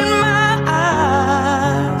sparkle in my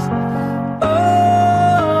eyes.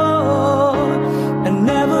 Oh, I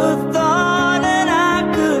never thought that I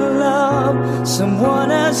could love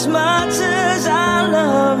someone as much as I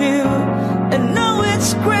love you. And know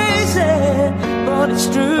it's crazy, but it's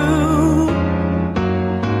true.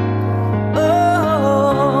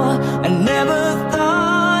 Oh, I never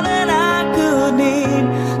thought that I could need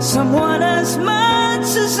someone as much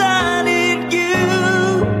as I need you.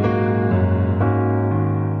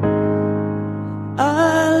 I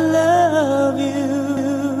love you.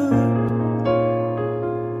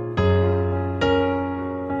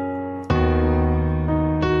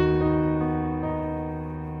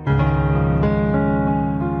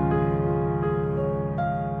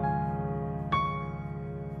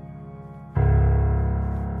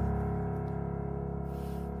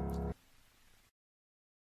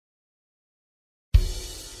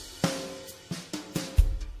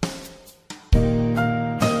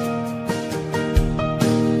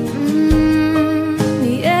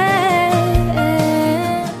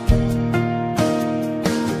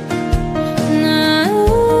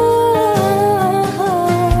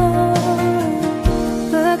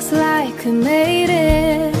 We made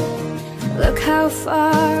it. Look how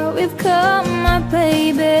far we've come, my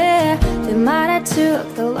baby. We might have took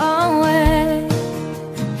the long way.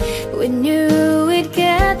 We knew we'd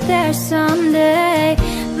get there someday.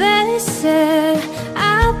 They said,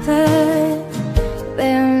 I bet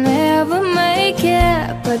they'll never make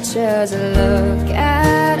it. But just look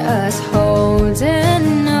at us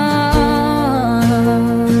holding on.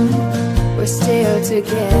 We're still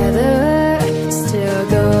together, still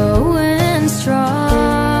going strong.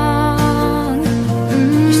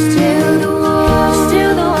 You're still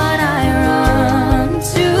the one I run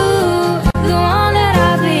to, the one that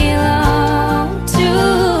I belong to.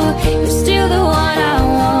 You're still the one I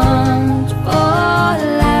want for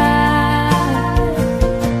life.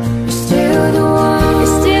 You're still the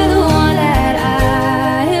one that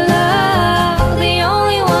I love, the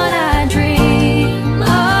only one I dream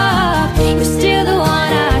of. You're still the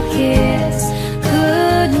one I kiss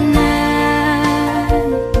goodnight.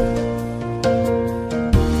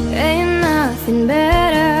 Ain't nothing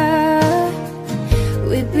better.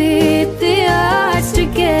 We beat the odds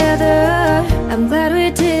together. I'm glad we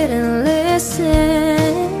didn't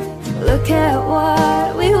listen. Look at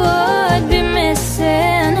what we would be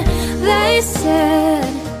missing. They said,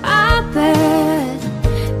 I bet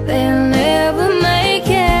they'll never make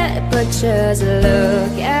it. But just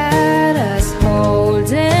look at us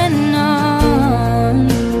holding on.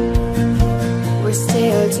 We're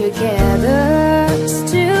still together,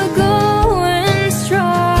 still going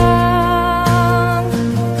strong.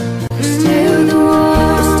 Still the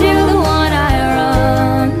one I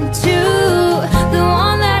run to, the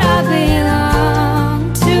one that I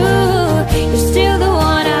belong to. You're still the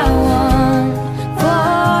one I want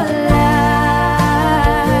for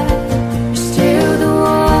life. You're still the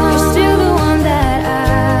one that I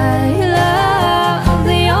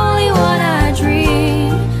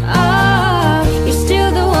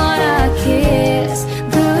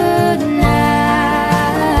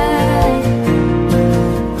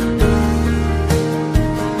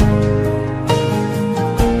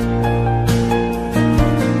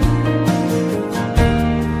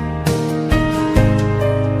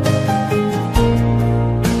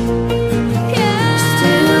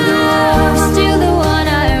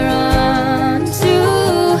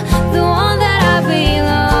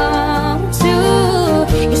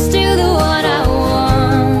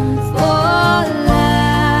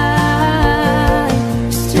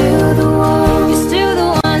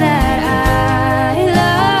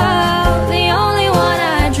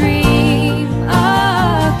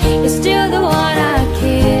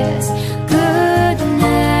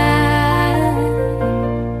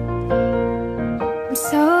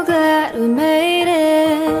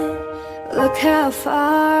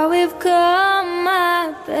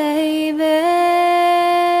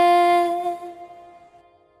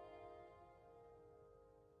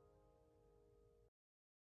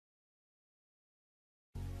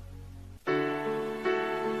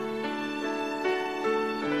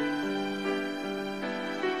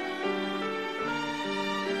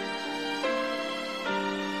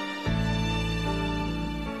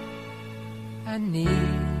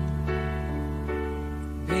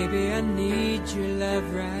Baby, I need your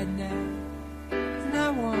love right now. And I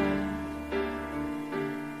want,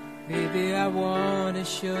 baby, I want to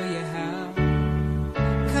show you how.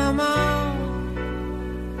 Come on,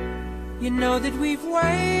 you know that we've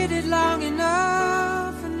waited long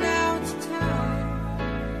enough, and now it's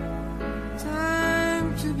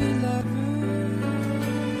time to be lovers.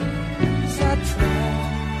 I try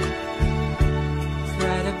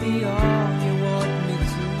to be all you want me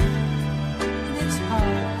to, and it's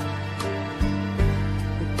hard,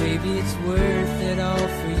 but baby, it's worth it all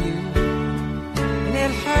for you. And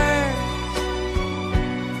it hurts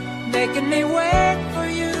making me wait for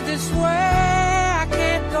you this way. I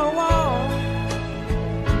can't go on,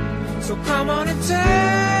 so come on and take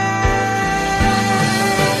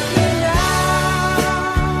me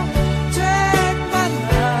now, take my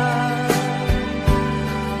love,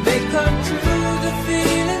 make come true the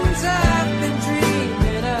feelings I've been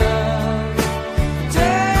dreaming of.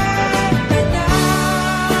 Take me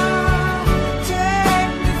now,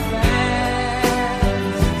 take me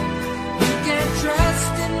fast. You can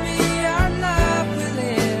trust in me, our love will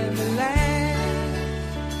ever last.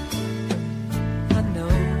 I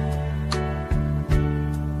know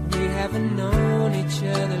we haven't known each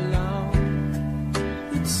other long,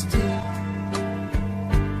 but still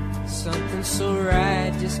something so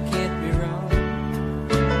right just can't be wrong.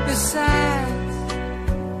 Besides,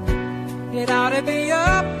 it ought to be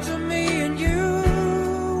up to me and you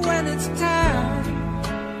when it's time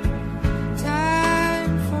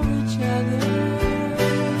for each other.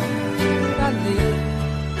 I live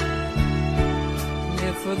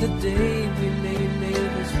for the day we may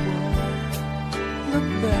live as one. Look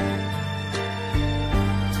back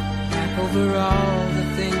over all the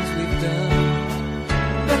things we've done.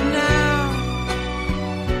 But now,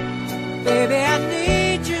 baby, I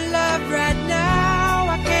need your love right now.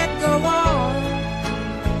 I can't go on,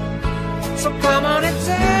 so come on and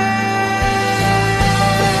take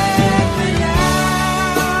me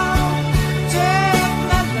now, take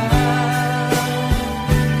my love,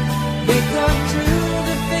 make come true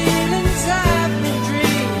the feelings I've been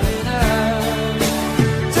dreaming of.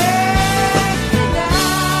 Take me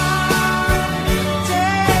now,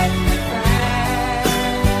 take me fast.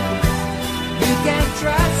 You can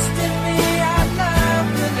trust in me, our love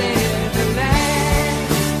will ever last.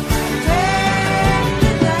 Take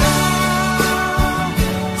me now,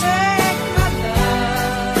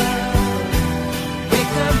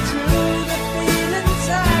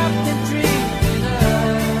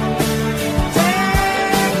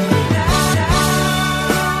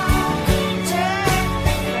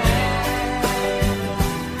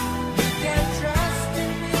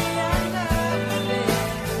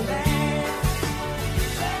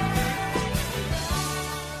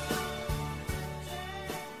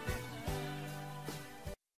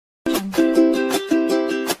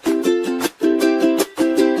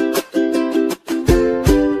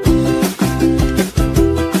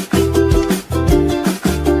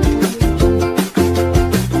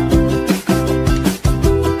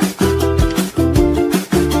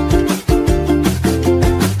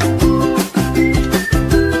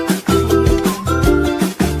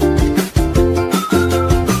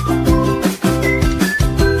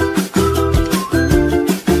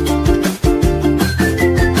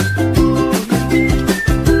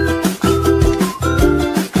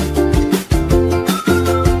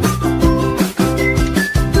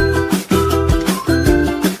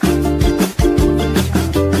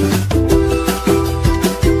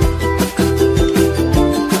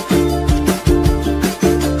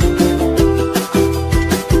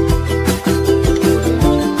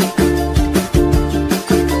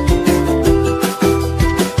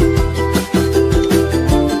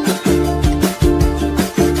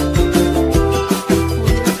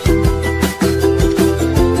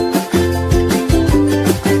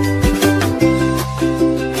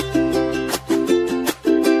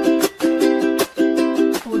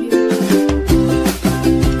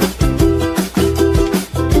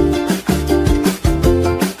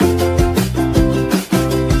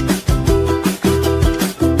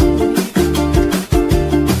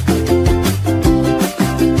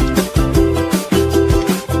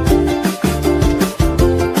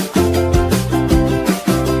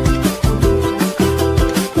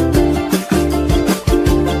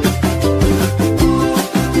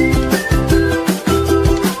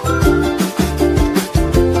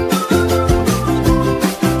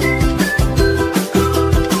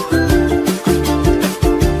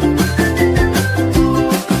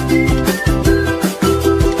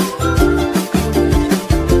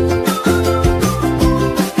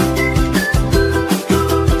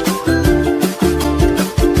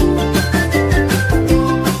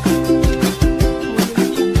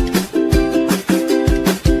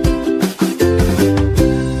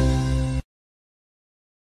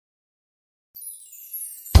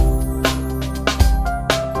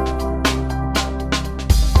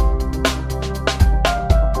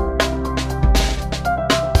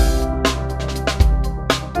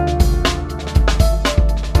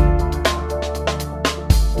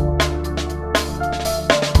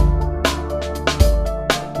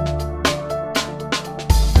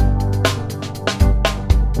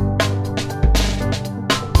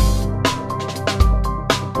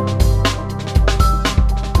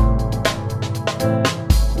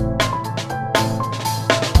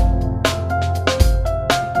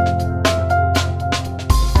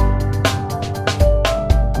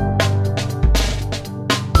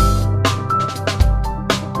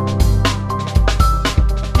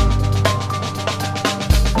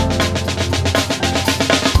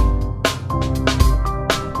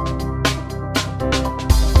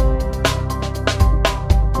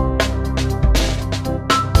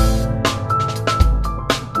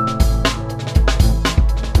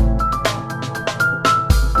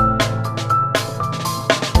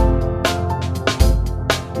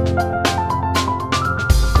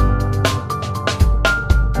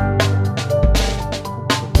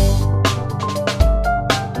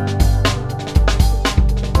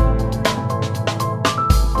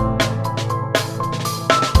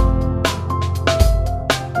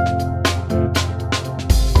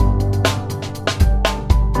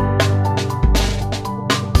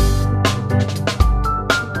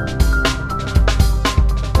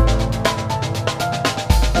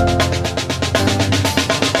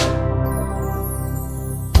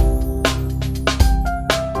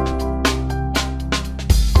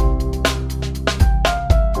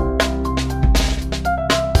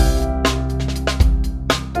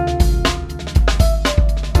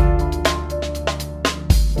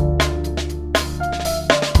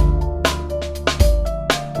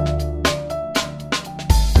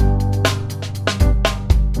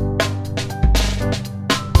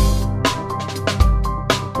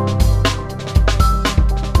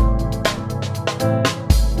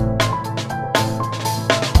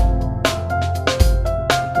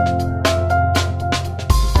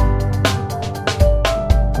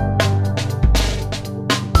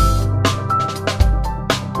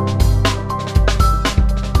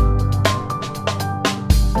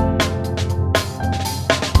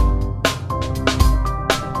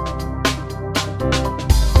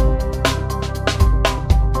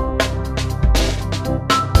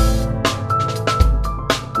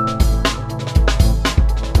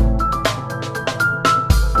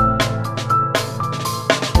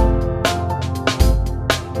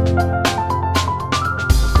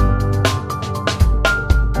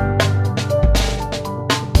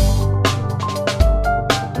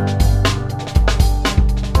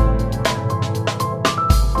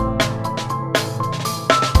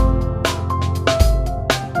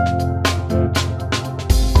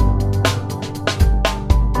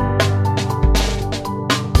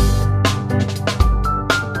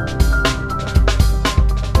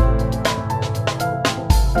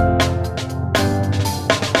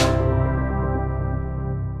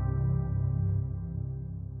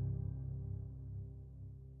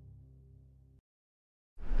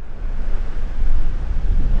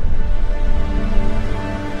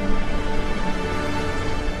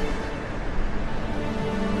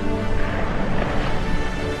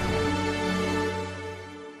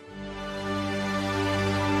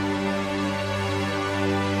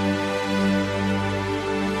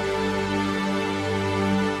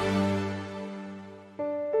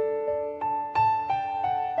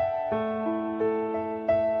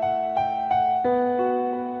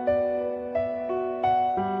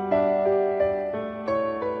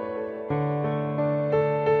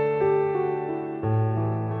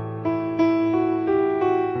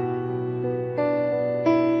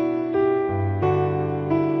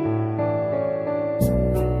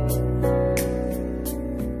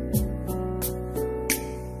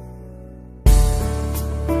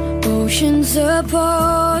 oceans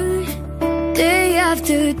apart, day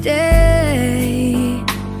after day,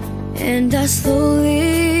 and I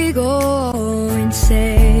slowly go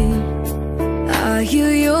insane. I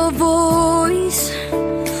hear your voice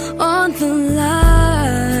on the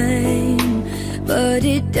line, but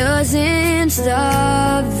it doesn't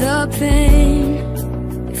stop the pain.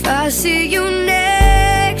 If I see you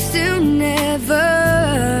next to never,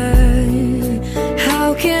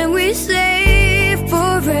 how can we say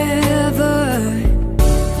forever?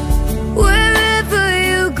 Wherever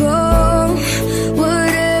you go,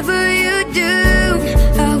 whatever you do,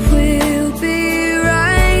 I will be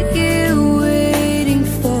right here waiting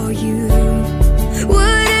for you.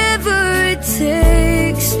 Whatever it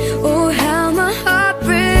takes, oh how my heart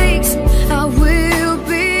breaks, I will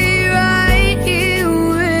be right here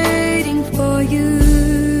waiting for you.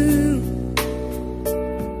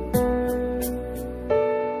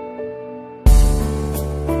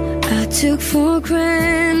 I took for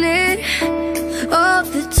granted all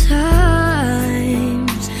the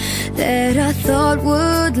times that I thought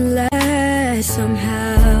would last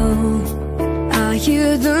somehow. I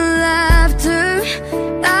hear the laughter,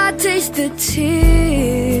 I taste the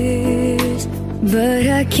tears, but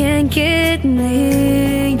I can't get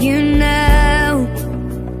near you now.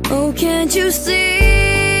 Oh, can't you see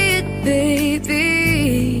it,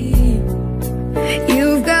 baby?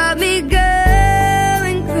 You've got me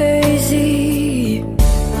going crazy.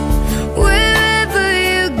 Wherever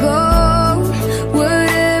you go,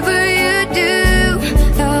 whatever you do,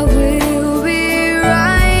 I will be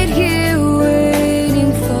right here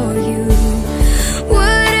waiting for you.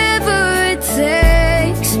 Whatever it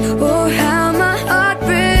takes, oh how my heart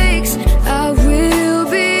breaks, I will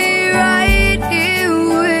be right here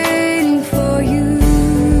waiting for you.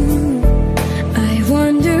 I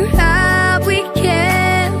wonder how we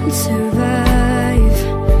can survive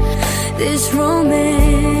this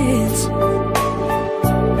romance,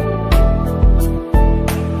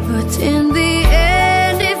 but in the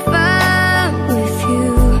end, if I'm with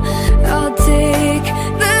you, I'll take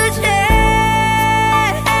the chance.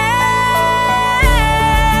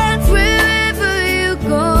 Wherever you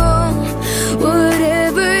go,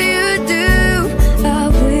 whatever you do, I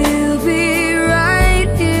will be right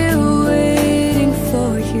here waiting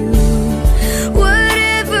for you.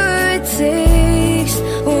 Whatever it takes,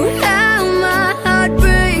 or how my heart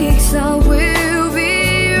breaks, I will be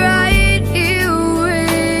right here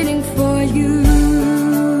waiting for you.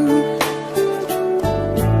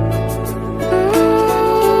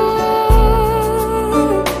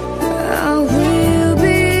 I will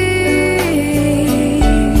be.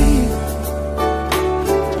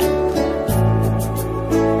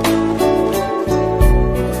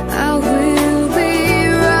 I will be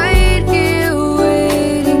right here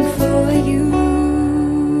waiting for you.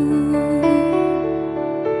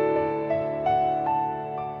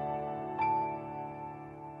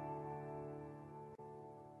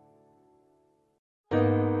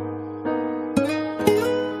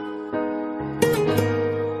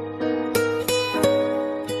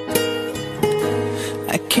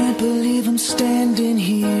 I can't believe I'm standing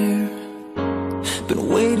here. Been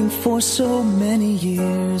waiting for so many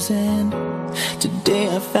years, and today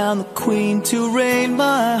I found the queen to reign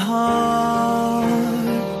my heart.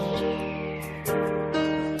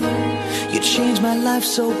 You changed my life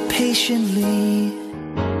so patiently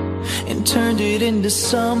and turned it into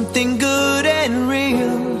something good and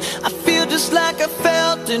real. I feel just like I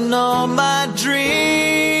felt in all my dreams.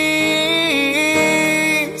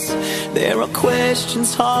 There are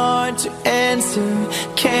questions hard to answer,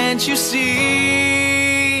 can't you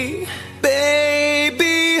see?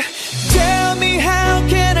 Baby, tell me, how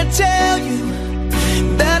can I tell you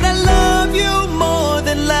that I love you more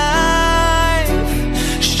than life?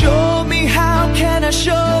 Show me, how can I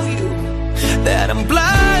show you that I'm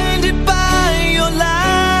blinded by your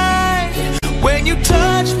light? When you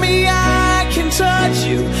touch me, I can touch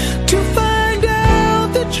you to find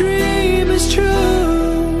out the dream is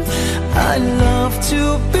true. I love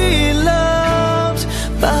to be loved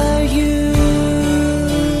by you.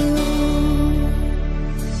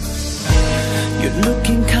 You're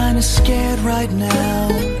looking kinda scared right now.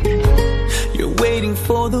 You're waiting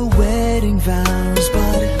for the wedding vows,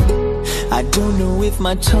 but I don't know if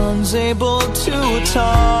my tongue's able to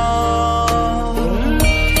talk.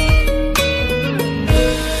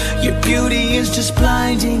 Your beauty is just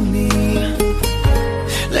blinding me,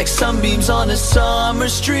 like sunbeams on a summer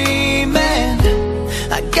stream, and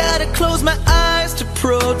I gotta close my eyes to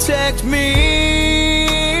protect me.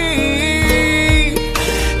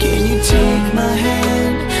 Can you take my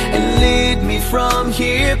hand and lead me from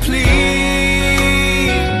here, please?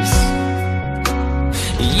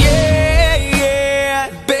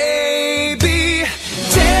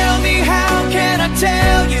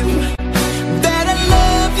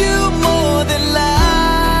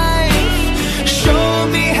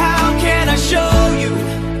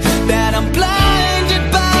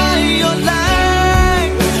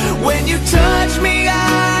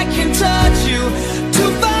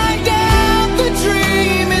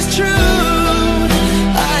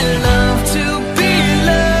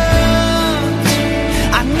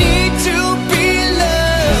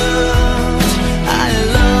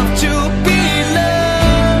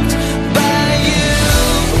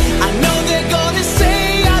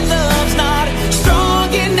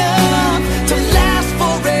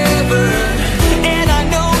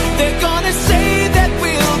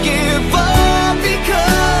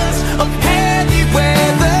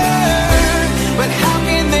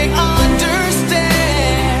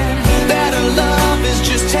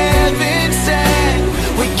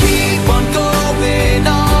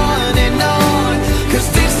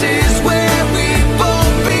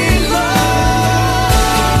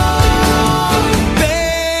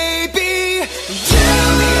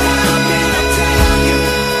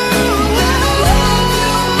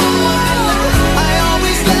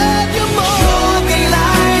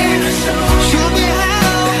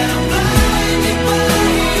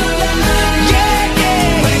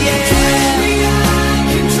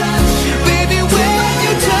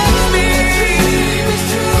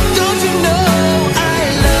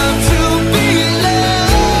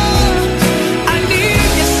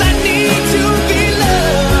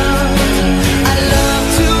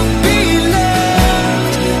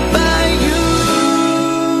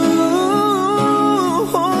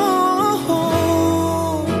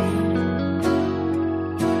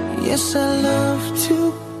 Yes, I love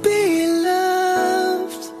to be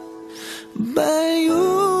loved by you.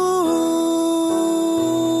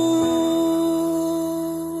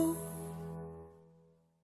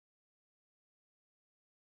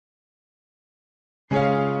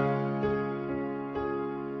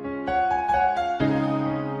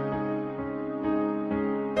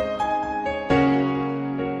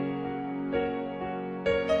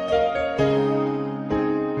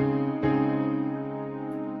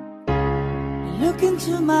 Look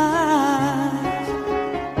into my eyes,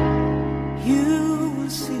 you will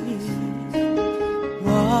see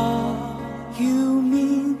what you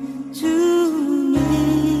mean to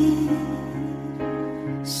me.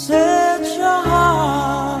 Search your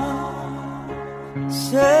heart,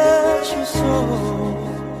 search your soul,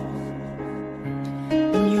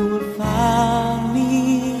 and you will find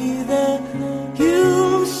me there.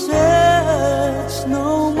 You search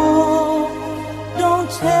no more. Don't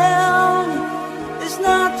tell me it's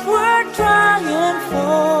not worth trying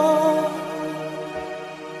for.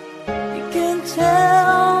 You can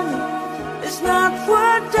tell me it's not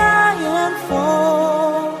worth dying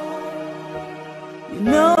for. You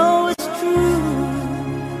know it's true.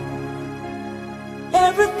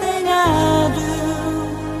 Everything I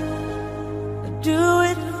do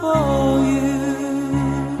it for you.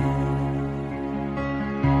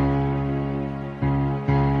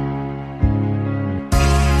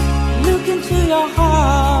 Look into your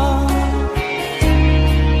heart,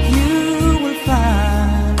 you will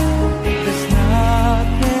find there's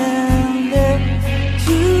nothing there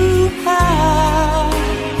to hide.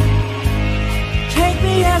 Take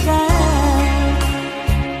me as I am,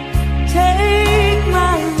 take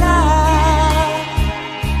my life,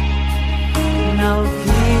 and I'll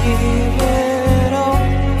give it all.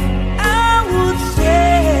 I would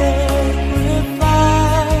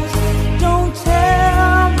sacrifice. Don't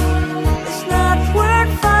tell me it's not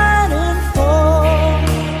worth fighting for.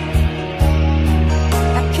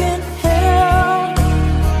 I can't help,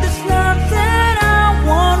 there's nothing I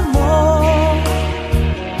want more.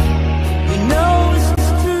 You know it's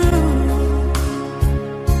true.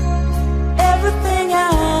 Everything I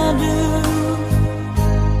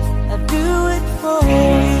do it for you.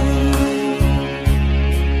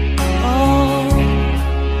 Oh,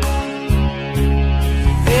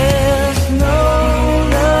 there's no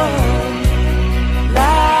love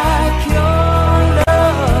like your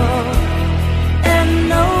love, and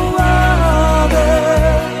no other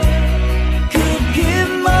could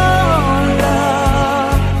give more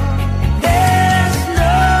love. There's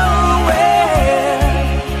nowhere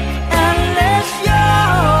unless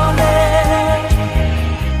you're there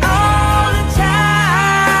all the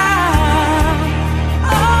time,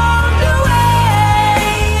 all the way.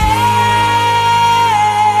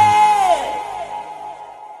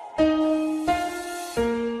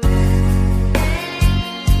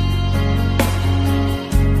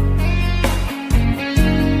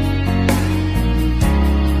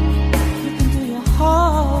 Look into your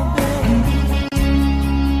heart, baby.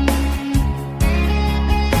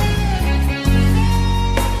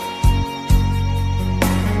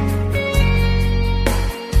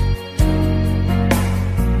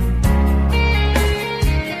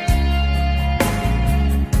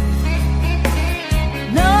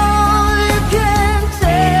 No, you can't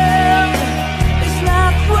tell me it's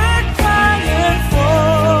not worth trying for.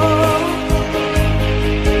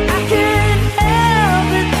 I can't help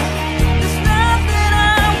it, there's nothing I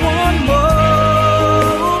want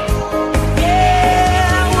more.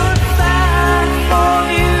 Yeah, I would fight for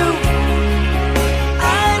you,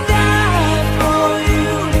 I'd die for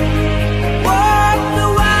you, walk the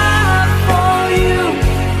wild for you.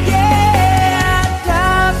 Yeah, I'd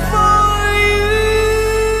die for you.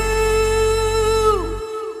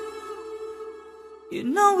 You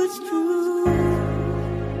know it's true.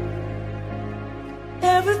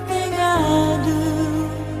 Everything I do,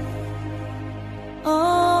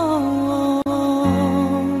 oh,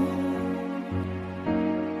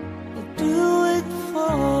 I do it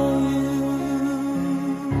for you.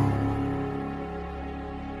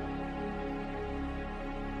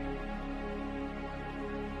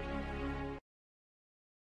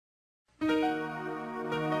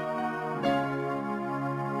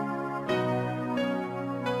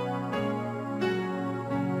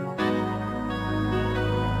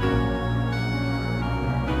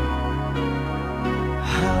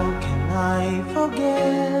 How can I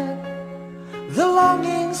forget the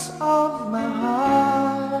longings of my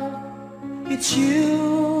heart? It's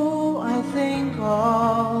you I think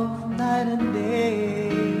of night and day.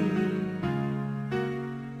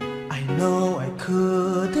 I know I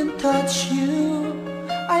couldn't touch you,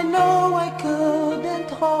 I know know I couldn't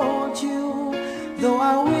hold you, though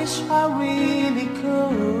I wish I really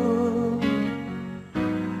could.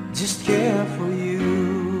 Just care for you.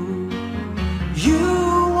 You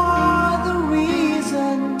are the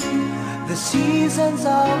reason, the seasons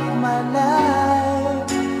of my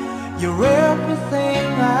life. You're everything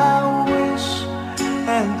I wish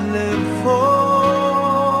and live for.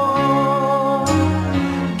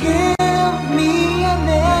 Give me an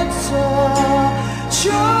answer,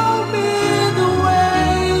 show me the way.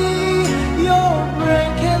 You're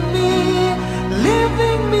breaking me,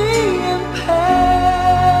 leaving me in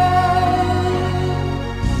pain.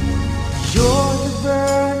 You're the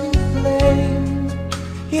burning flame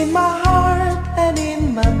in my heart and in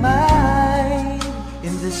my mind.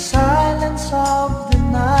 In the silence of the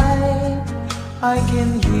night, I can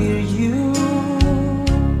hear you.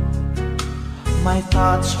 My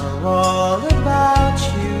thoughts are all about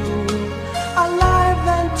you, alive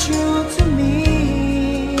and true to me.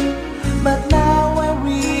 But now I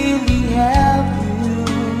really have you,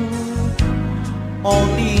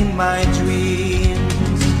 only in my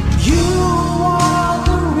dreams. You are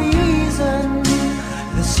the reason,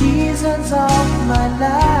 the seasons of my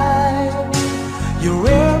life. You're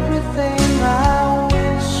everything I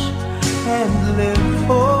wish and live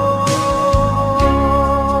for.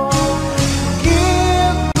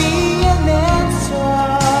 Give me an answer,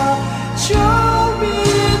 show me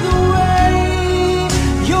the way.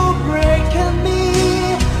 You're breaking me,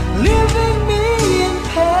 leaving me in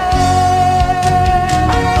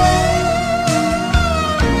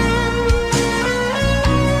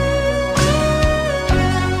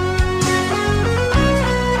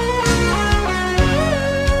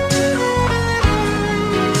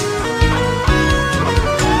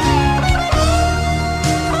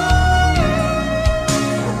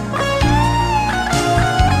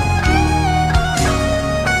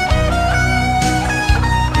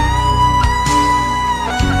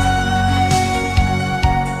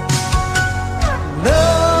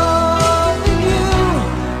loving you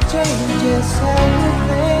changes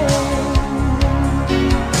everything.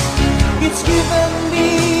 It's given me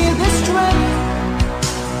the strength,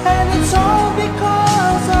 and it's all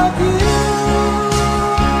because of you.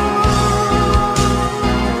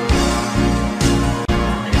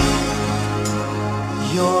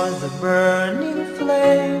 You're the burning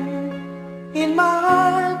flame in my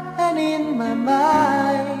heart and in my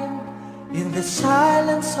mind. In the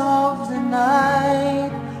silence of the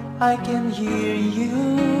night, I can hear you.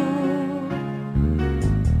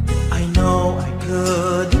 I know I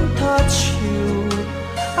couldn't touch you,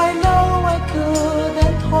 I know I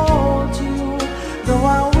couldn't hold you, though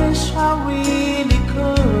I wish I really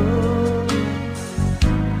could.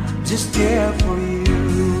 Just care for you.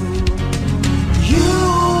 You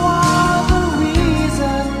are the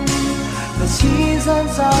reason, the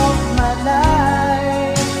seasons of my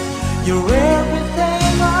life. You're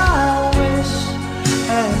everything I wish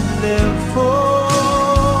and live for.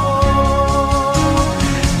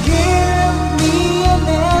 Give me an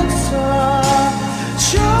answer,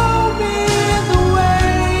 show me the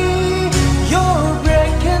way. You're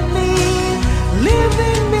breaking me,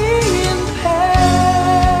 leaving me in pain.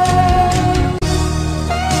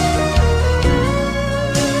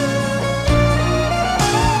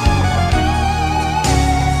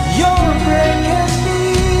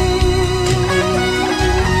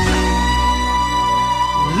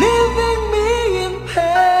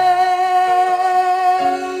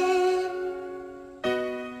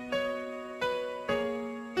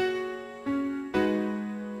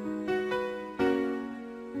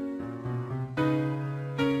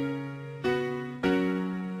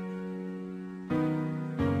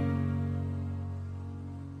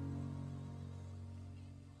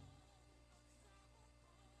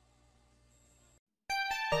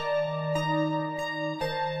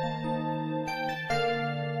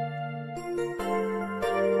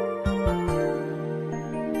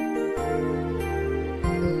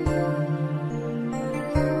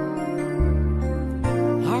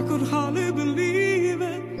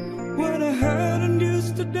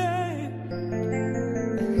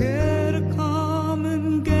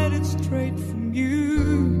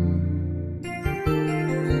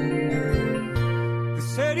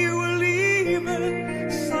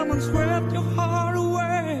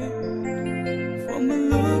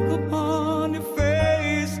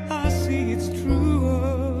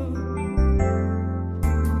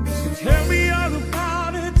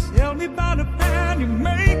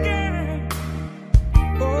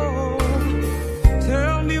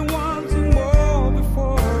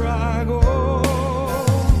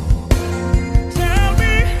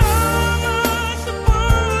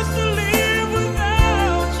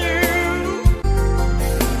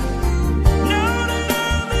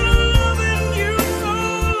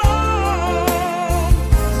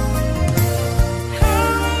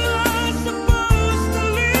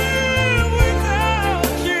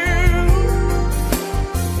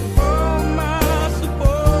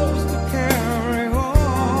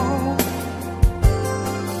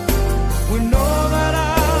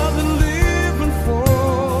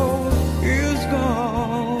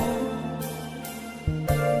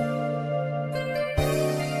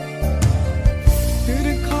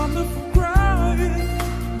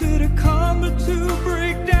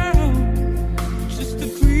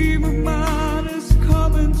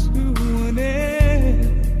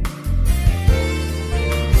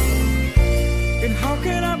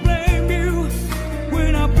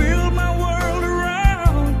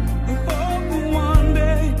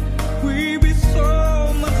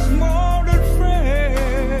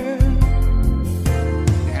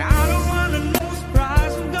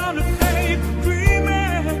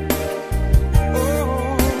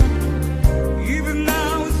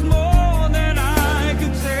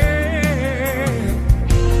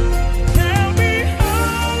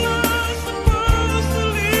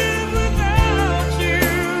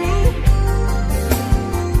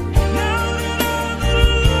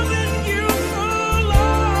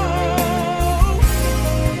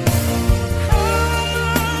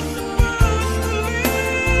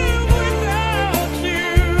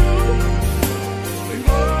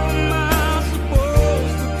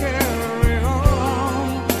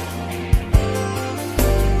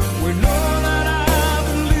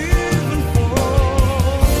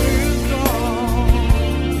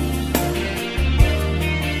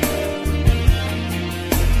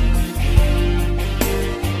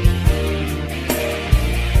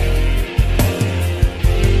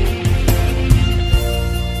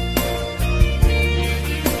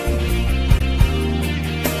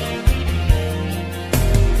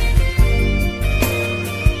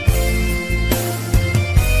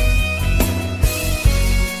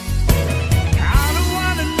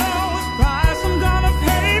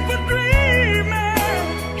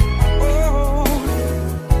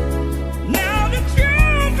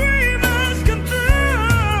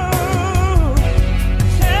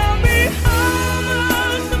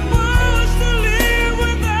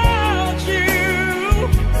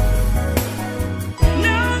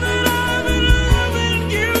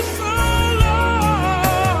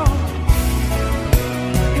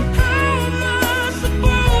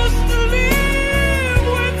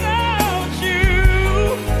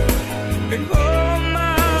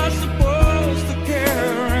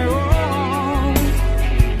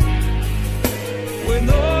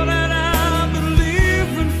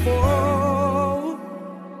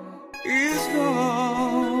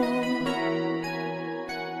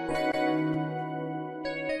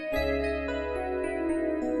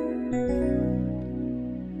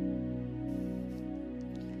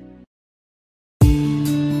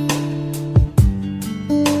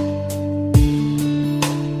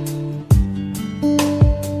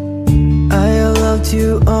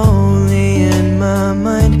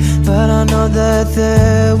 that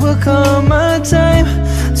there will come a time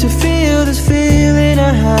to feel this feeling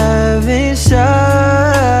I have inside.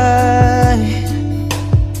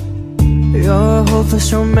 You're a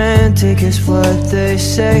hopeless romantic is what they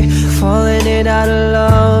say, falling in out of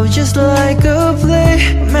love just like a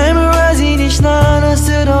play. Memorizing each line, I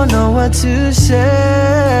still don't know what to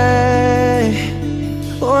say.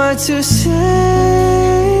 What to say.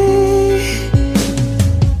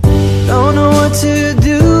 Don't know what to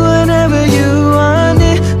do whenever you want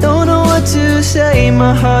it. Don't know what to say,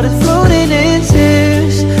 my heart is floating in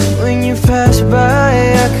tears. When you pass by,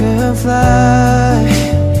 I could fly.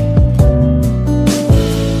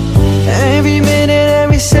 Every minute,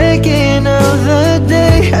 every second of the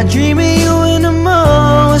day, I dream of you in the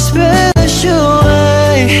most special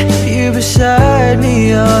way. You beside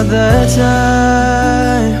me all the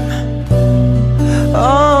time,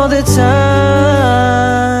 all the time.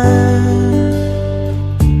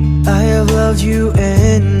 I have loved you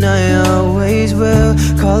and I always will.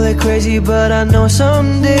 Call it crazy, but I know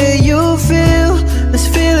someday you'll feel this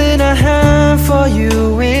feeling I have for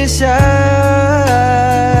you inside.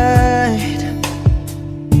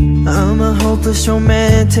 I'm a hopeless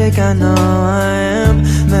romantic, I know I am.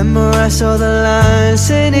 Memorize all the lines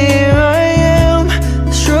and here I am,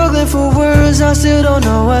 struggling for words, I still don't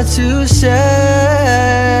know what to say.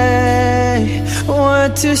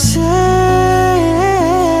 What to say.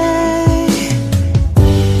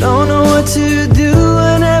 Don't know what to do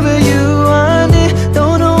whenever you want it.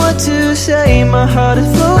 Don't know what to say, my heart is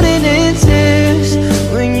floating in tears.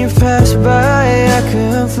 When you pass by, I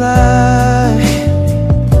could fly.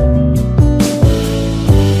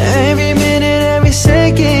 Every minute, every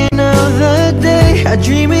second of the day, I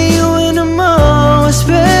dream of you in the most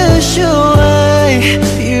special way.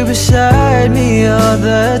 You beside me all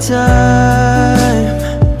the time.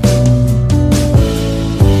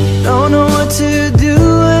 Don't know what to do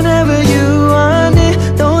whenever you want it.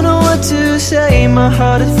 Don't know what to say, my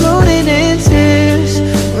heart is floating in tears.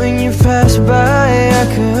 When you pass by, I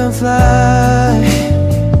could fly.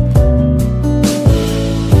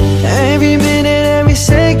 Every minute, every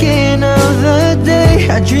second of the day,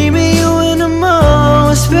 I dream of you in the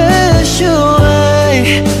most special way.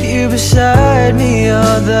 You beside me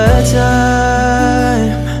all the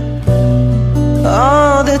time,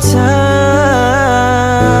 all the time.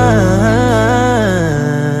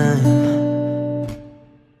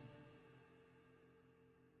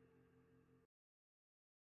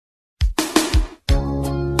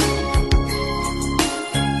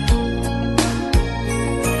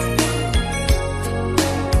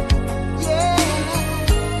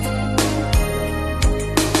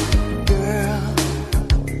 Girl,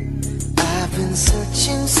 I've been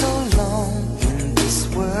searching so long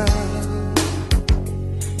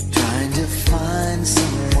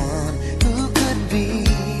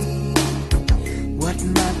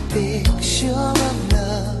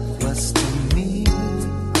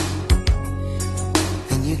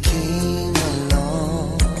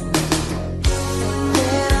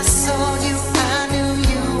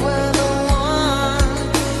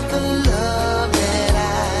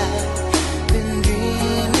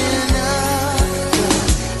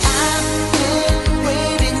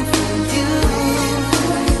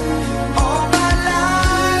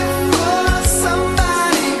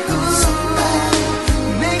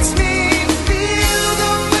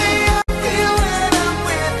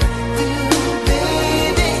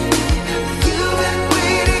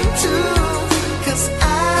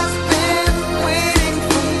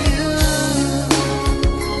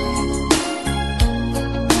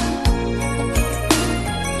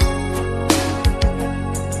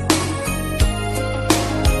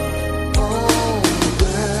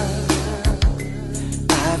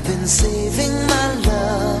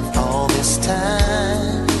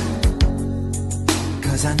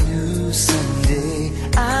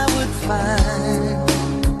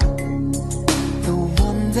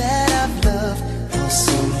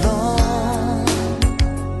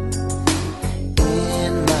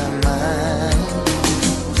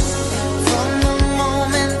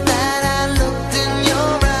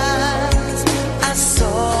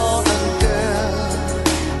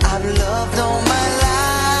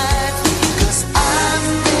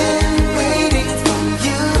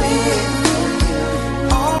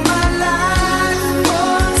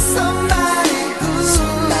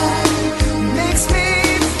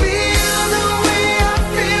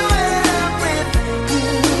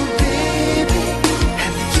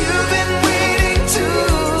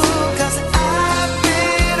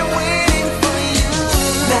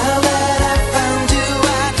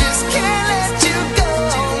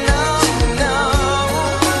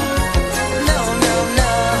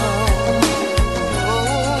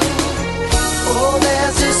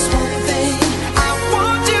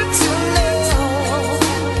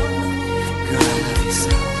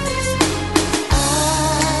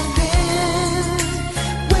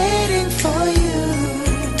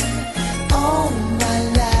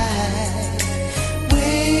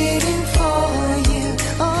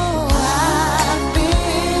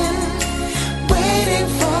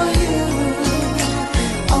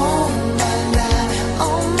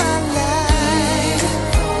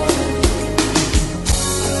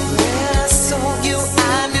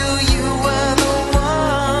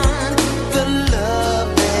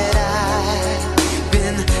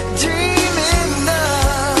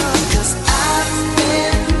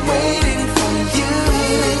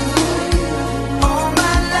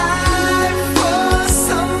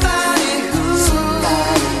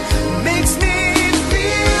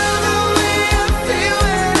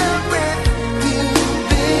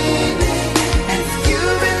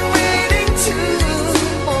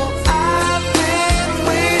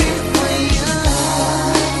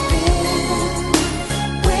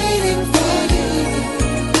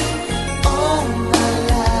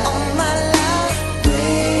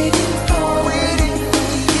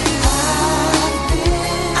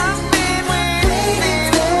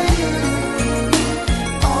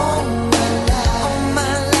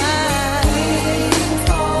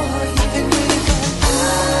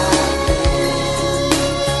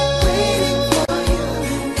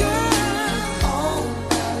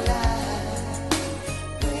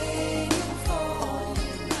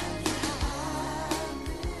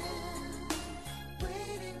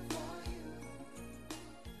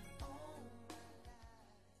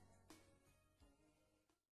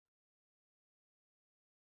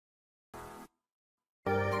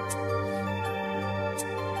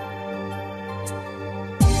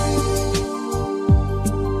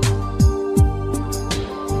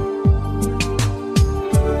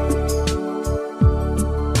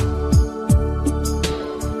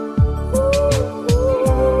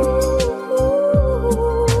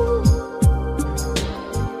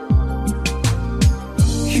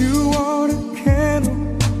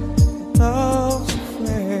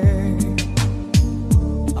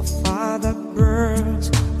fire that burns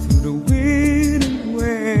through the wind and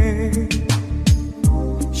wave.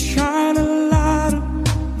 Shine a light up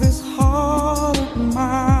this heart of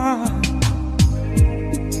mine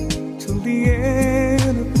till the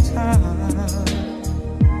end of time.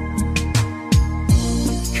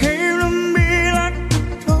 Came to me like the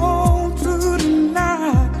dawn through the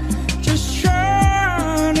night, just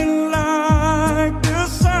shining like the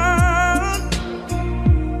sun.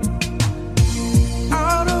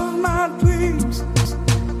 Out of my dreams,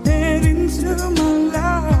 and into my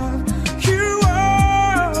life. You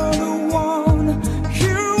are the one,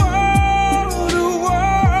 you are the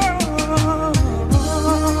one.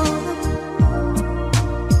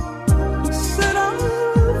 Said I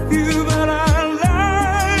love you, but I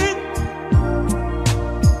lied.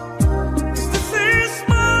 This is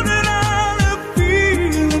more than I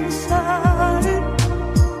feel inside.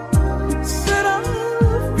 Said I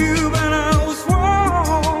love you, but I was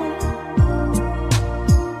wrong.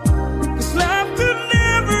 'Cause life could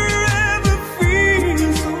never ever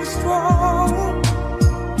feel so strong.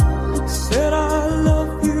 Said I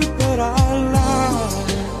love you, but I lied.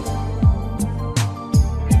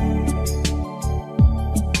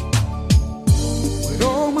 With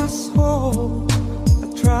all my soul, I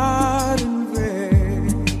tried in vain.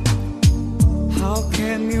 How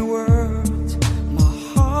can your words, my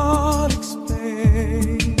heart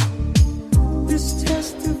explain this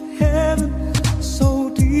test of heaven, so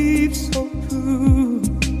deep, so true?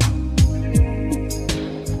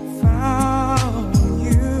 Found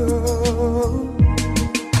you.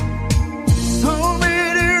 So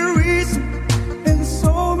many reasons and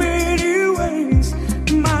so many ways.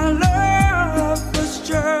 My love was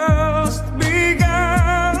just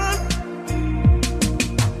begun.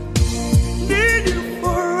 Need you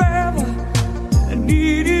forever, I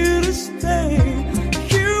need you to stay.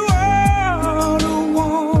 You are the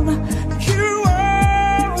one, you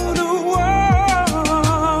are the one.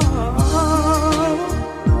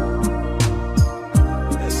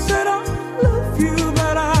 I said I love you,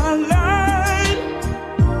 but I lied.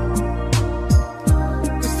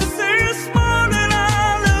 'Cause this is more than I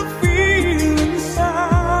feel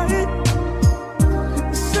inside.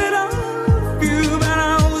 I said I love you, but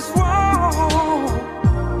I was wrong.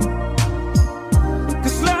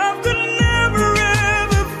 'Cause love could never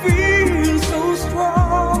ever feel so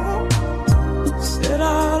strong. Said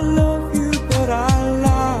I love you, but I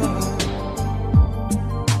lied.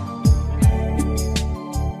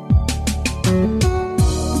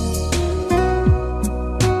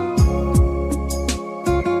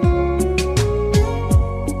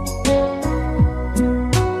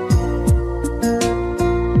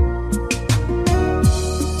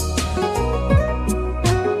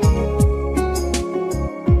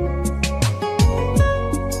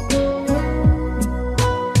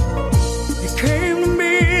 You came to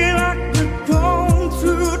me like the dawn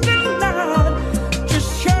through the night, just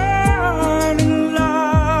shining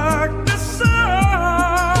like the sun.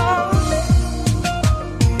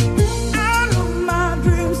 Out of my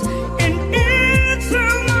dreams and into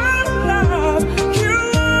my life. You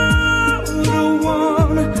are the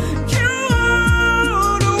one, you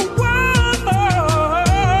are the one.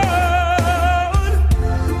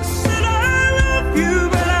 Said I love you,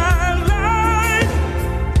 but I lied.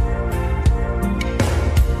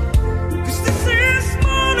 'Cause this is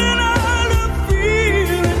more than I feel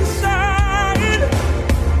inside.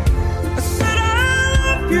 I said I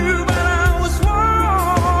love you, but I was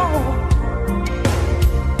wrong.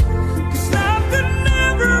 'Cause love could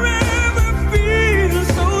never ever feel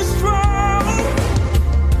so strong.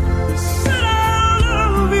 Said I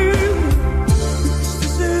love you. 'Cause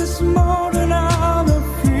this is more than I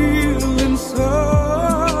feel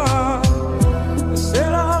inside. I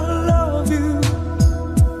said I love you,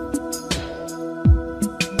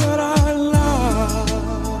 but I lied.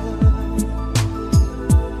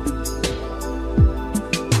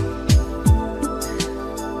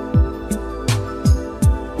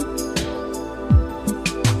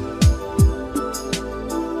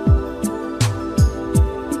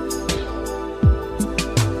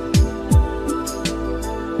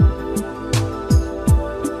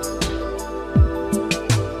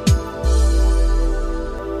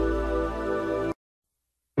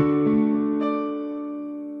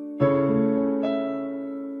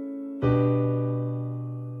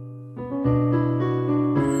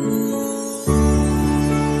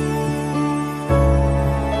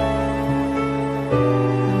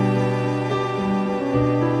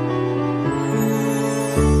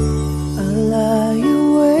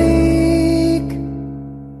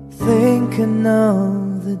 thinking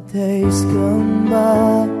of the days gone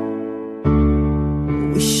by,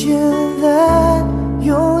 wishing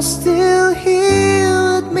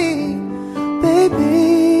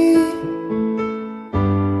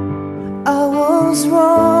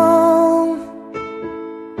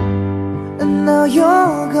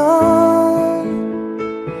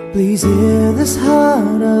Please hear this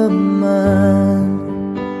heart of mine.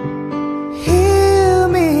 Hear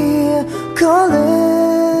me calling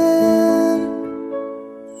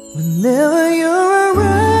whenever you're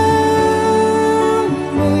around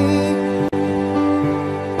me.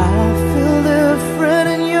 I feel different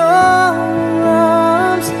in your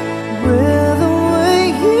arms with the way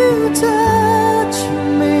you touch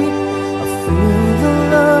me. I feel the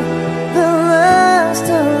love that lasts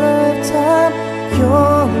a lifetime.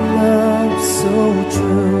 Your love so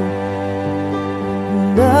true,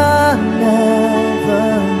 and I never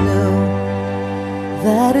knew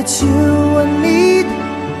that it's you I need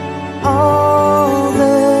all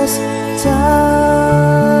this time.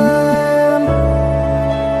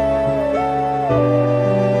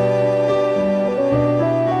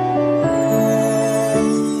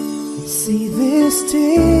 See these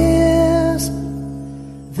tears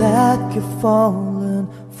that keep falling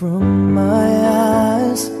from my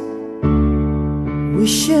eyes,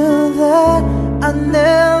 wishing that I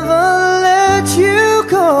never let you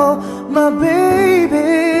go, my baby.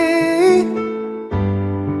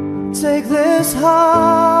 Take this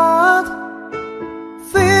heart,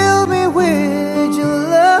 fill me with your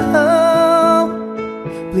love.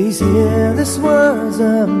 Please hear these words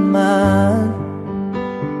of mine.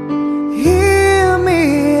 Hear me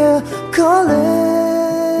calling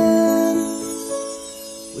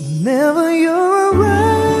whenever you're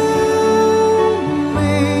around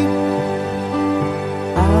me.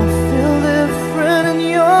 I feel different in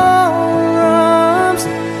your arms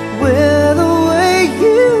with the way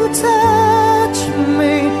you touch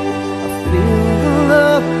me. I feel the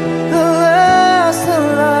love that lasts a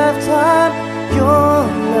lifetime. Your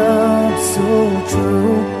love so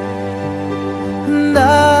true, and I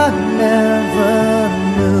never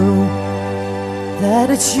knew that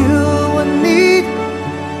it's you I need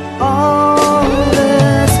all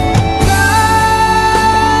this time,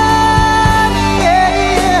 yeah,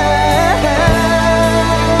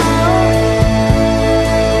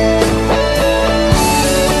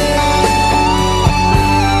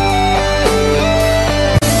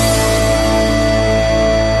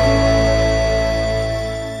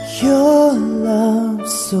 your love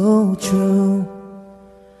so true,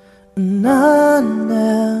 and I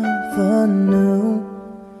never knew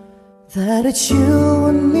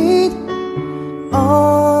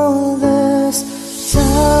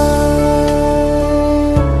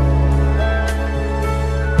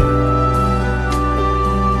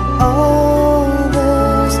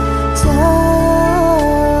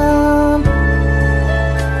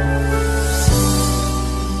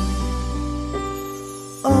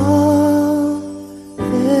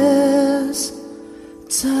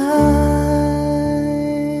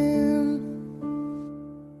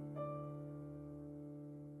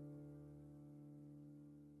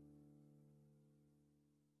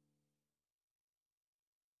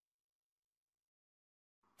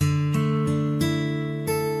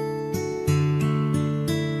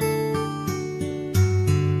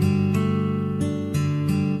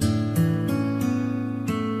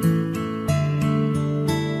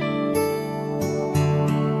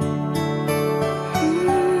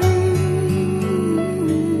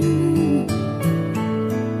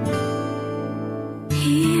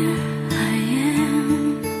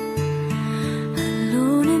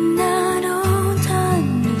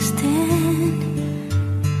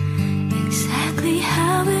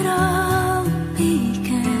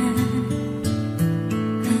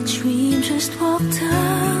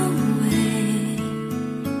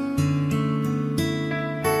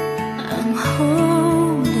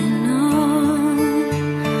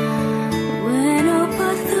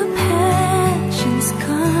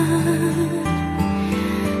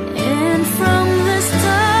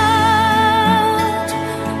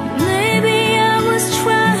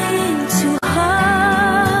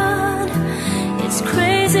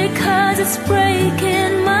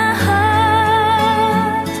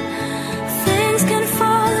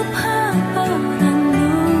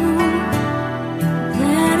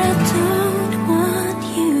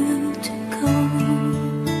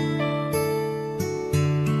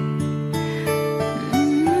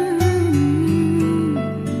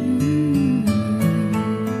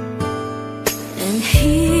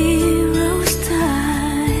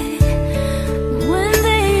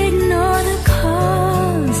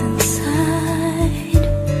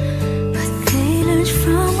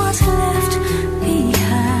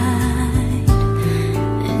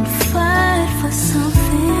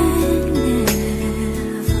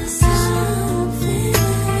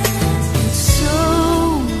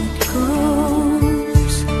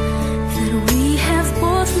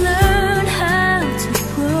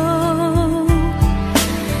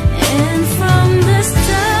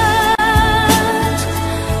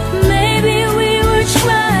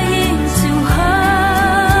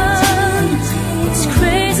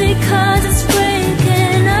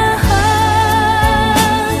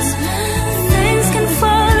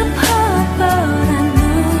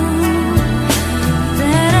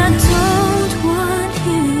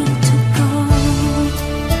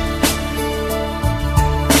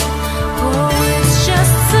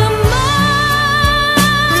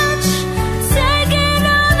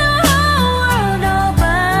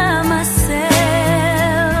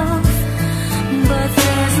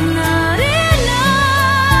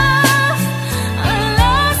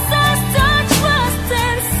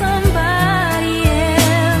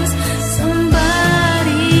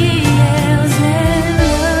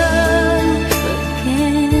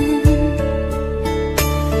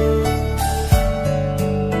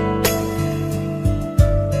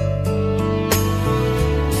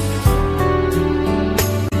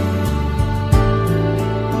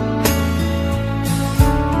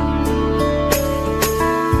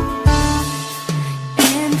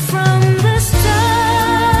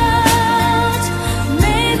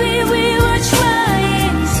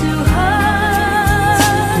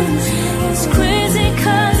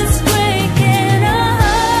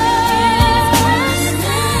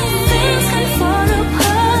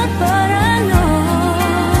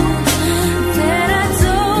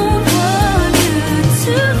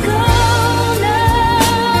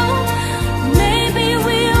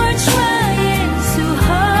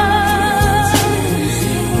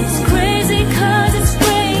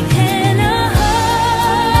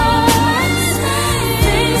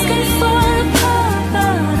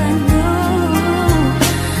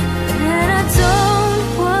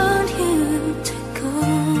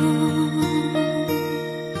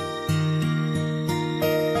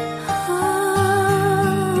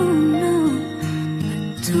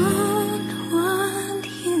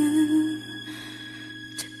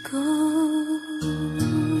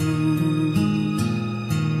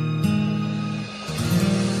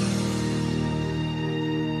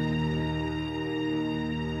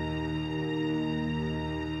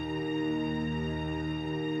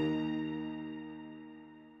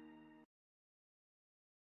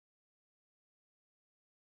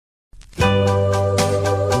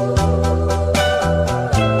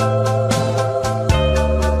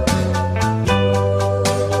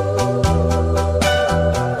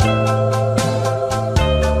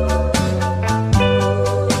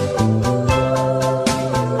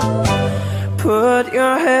Put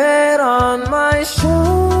your head on my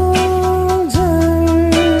shoulder,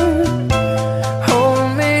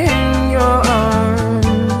 hold me in your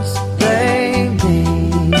arms, baby.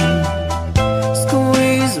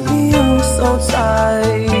 Squeeze me oh so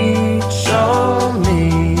tight. Show me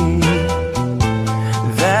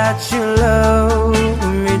that you love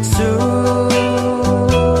me too.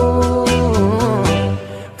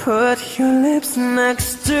 Put your lips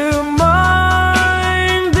next to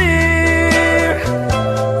mine, dear.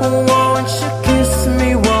 Won't you kiss me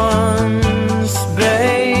once,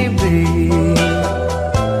 baby?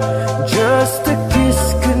 Just a kiss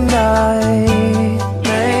goodnight,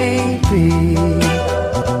 maybe.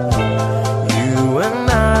 You and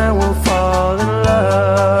I will fall in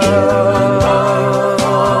love.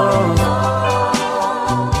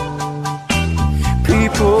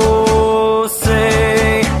 People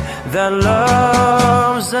say that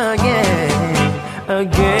love's a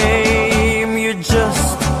game you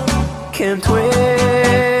just can't win.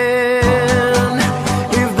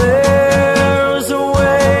 If there's a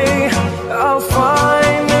way, I'll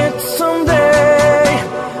find it someday.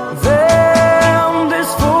 Then this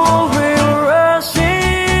fool will rush in.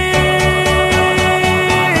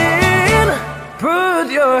 Put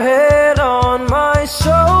your head on my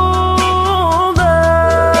shoulder,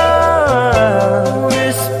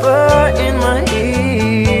 whisper in my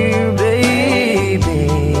ear, baby,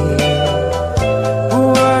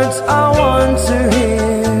 words I want to hear.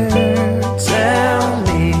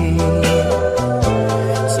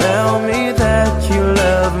 Tell me that you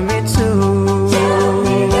love me too.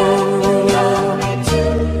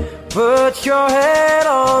 Put your head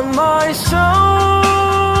on my shoulder,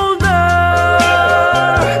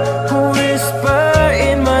 whisper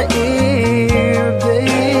in my ear,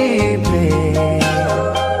 baby,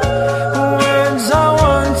 words I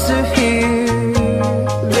want to hear,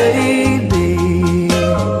 baby.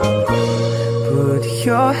 Put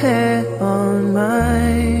your head on my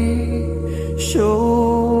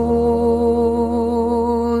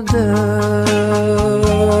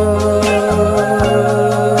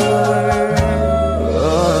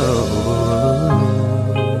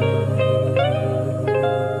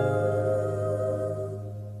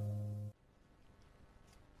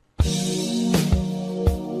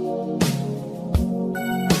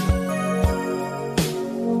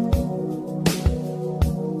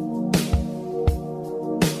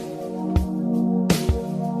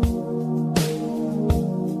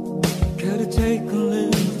Gotta take a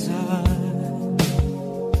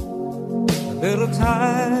little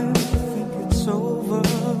time to think it's over.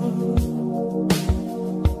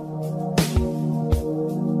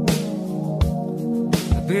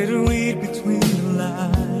 I better read between the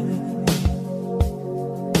lines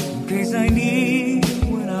in case I need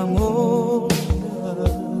when I'm older.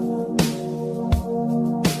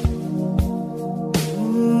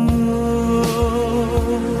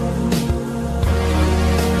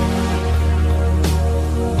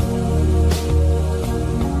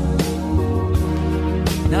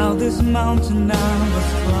 Now this mountain I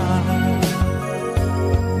must climb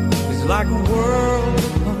is like a world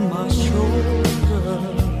on my shoulder.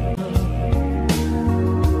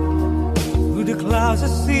 Through the clouds I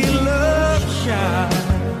see love shine.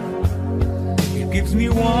 It gives me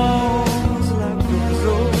warmth like goes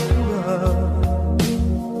over.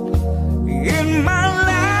 In my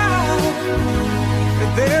life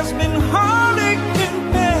there's been heartache and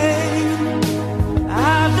pain.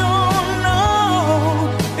 I don't know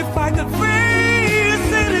if I could face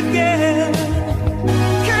it again.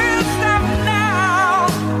 Can't stop now.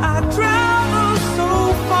 I travel so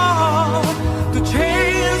far to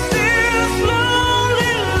chase this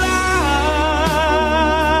lonely life.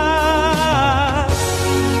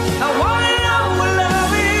 I wanna know what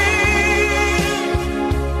love is.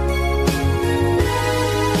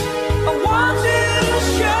 I want you to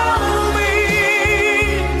show me.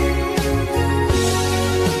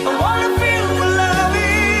 I wanna feel what love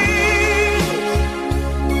is.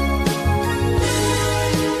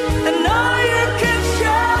 I know you can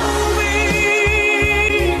show me.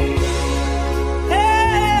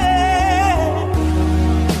 Hey.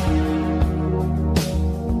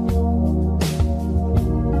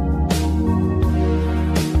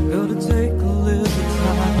 Gotta take a little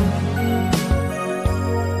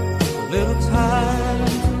time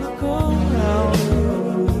to look around me.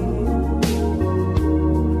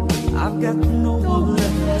 I've got no one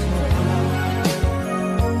left to hide.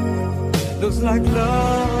 Looks like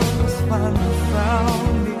love has finally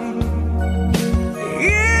found me.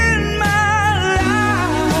 In my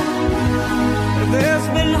life there's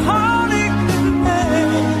been heartache and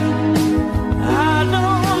pain. I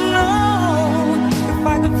don't know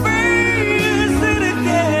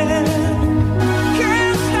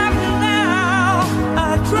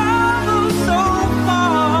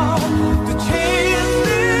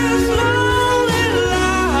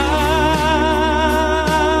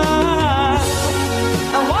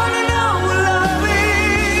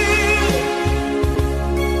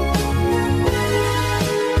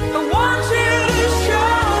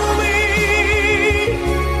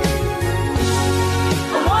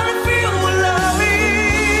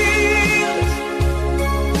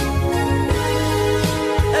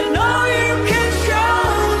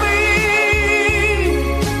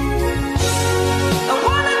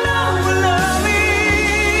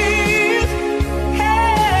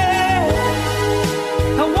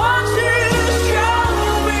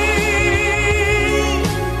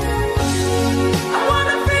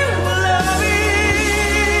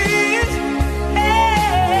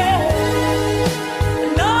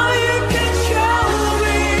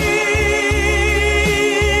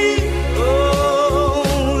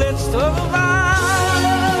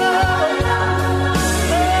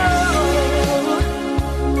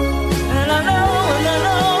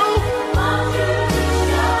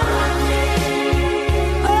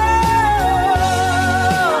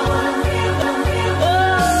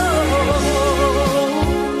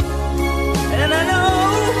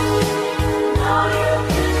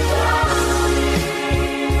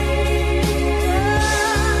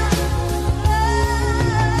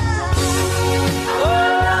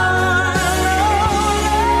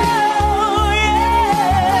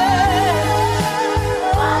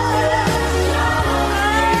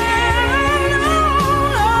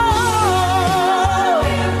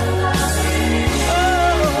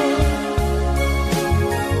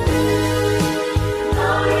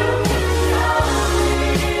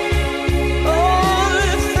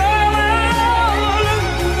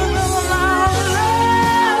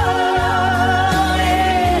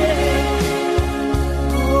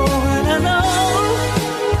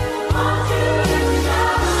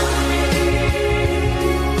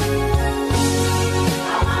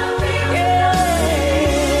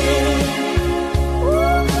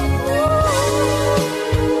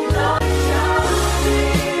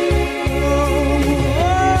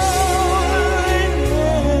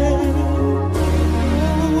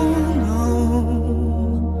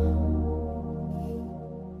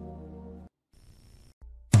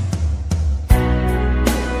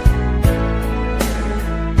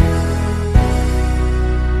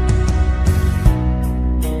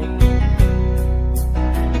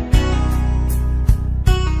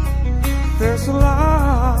this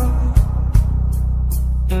love,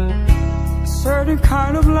 a certain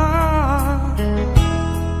kind of love,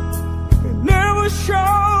 it never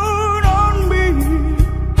showed on me.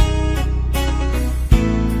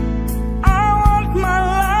 I want my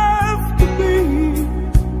life to be,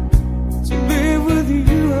 to live with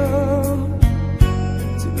you,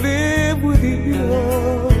 to live with you.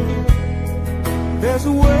 There's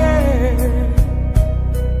a way.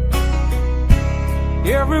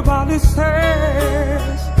 Everybody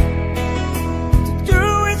says to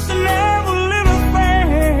do it's never little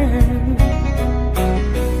thing,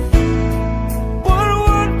 but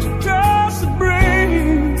what does it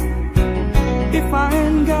bring if I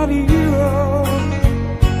ain't got you,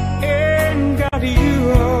 ain't got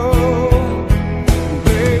you?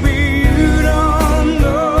 Baby, you don't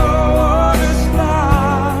know what it's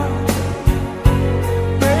like.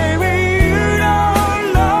 Baby, you don't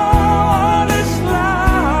know what it's like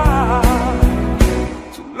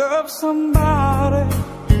to love somebody,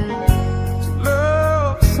 to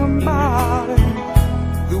love somebody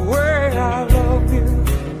the way I love you.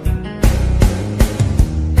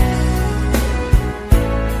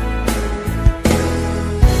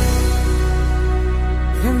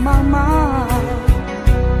 In my mind,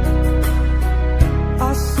 I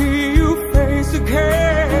see your face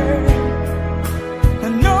again,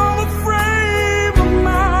 and know the frame of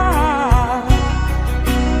mind.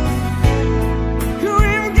 You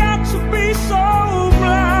ain't got to be so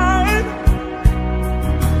blind.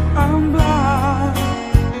 I'm blind,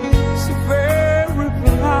 so very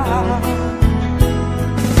blind.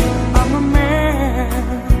 I'm a man.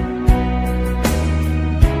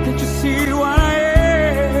 Can't you see what I am?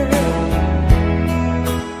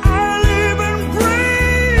 I live and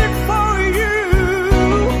breathe for you.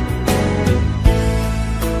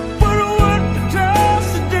 But what does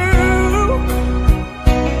it do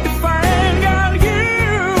if I ain't got you?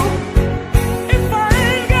 If I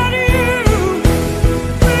ain't got you,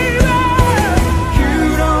 baby, you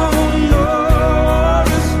don't know what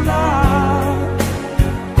it's like.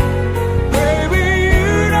 Baby,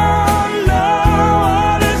 you don't know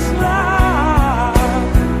what it's like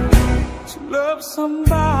to love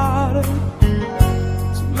somebody,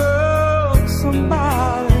 to love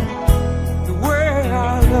somebody the way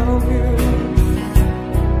I love you.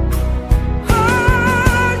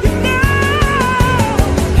 Oh, you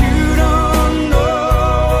don't know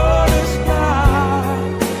what it's like.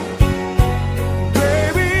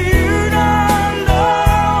 Baby, you don't know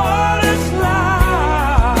what it's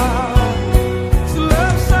like to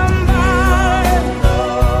love somebody,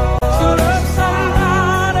 to love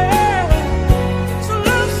somebody, to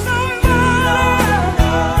love somebody.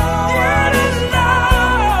 You don't know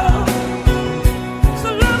to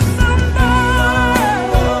love somebody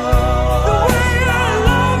the way I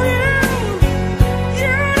love you.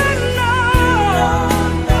 You don't know,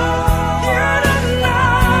 you don't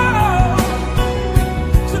know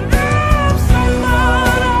to love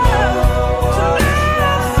somebody, to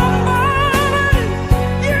love somebody.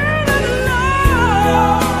 You don't know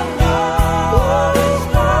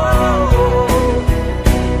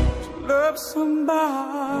to love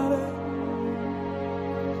somebody,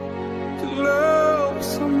 to love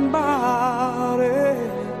somebody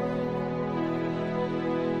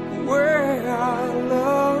where I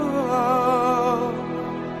love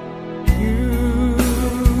you.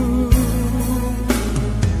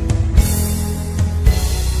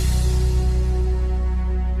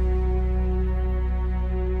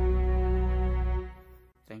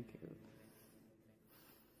 Thank you.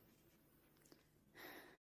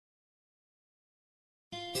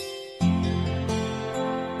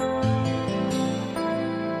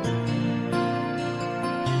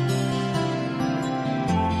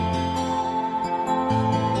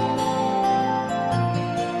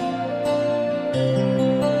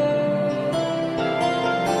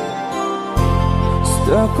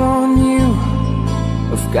 Stuck on you,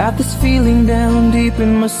 I've got this feeling down deep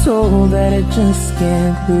in my soul that I just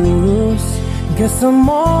can't lose. Guess I'm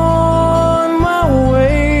on my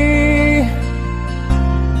way.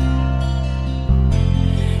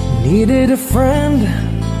 Needed a friend,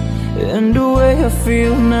 and the way I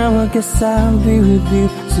feel now, I guess I'll be with you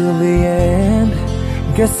till the end.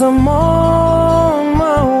 Guess I'm on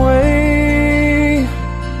my way.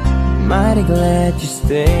 Mighty glad you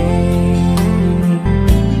stayed.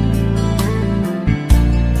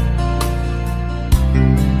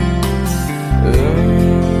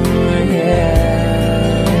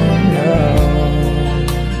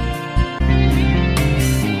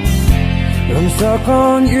 I'm stuck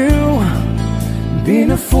on you,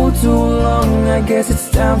 been a fool too long. I guess it's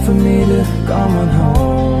time for me to come on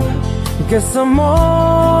home. Guess I'm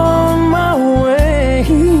on my way.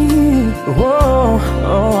 Whoa,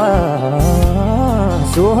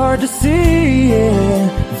 so hard to see, yeah,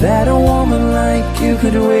 that a woman like you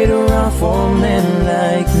could wait around for a man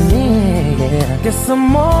like me, yeah. Guess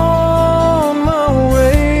I'm on my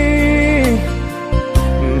way.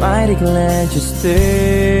 Mighty glad you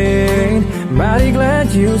stayed, mighty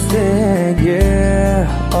glad you stayed, yeah.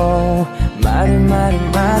 Oh, mighty, mighty,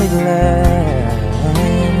 mighty glad.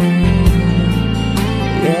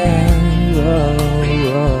 Yeah,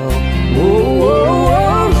 oh, oh, oh, oh.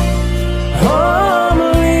 I'm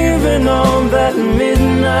leaving on that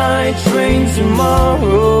midnight train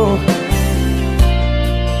tomorrow,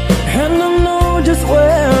 and I know just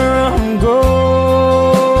where I'm going.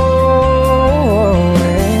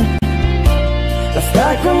 I've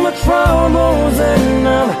packed up my troubles and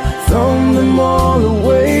I've thrown them all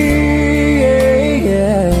away,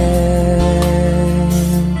 yeah.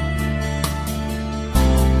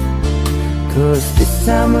 'Cause this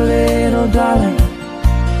time, little darling,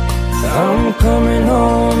 I'm coming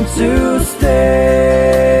home to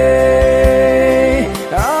stay.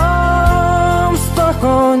 I'm stuck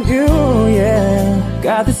on you, yeah.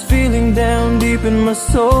 Got this feeling down deep in my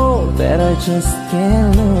soul that I just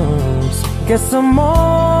can't lose. Guess I'm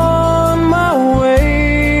on my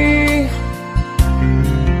way.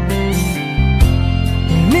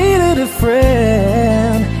 Needed a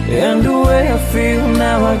friend, and the way I feel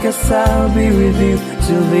now, I guess I'll be with you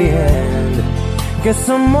till the end. Guess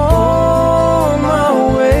I'm on my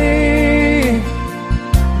way.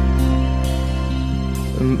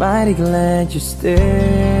 I'm mighty glad you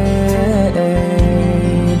stayed, hey.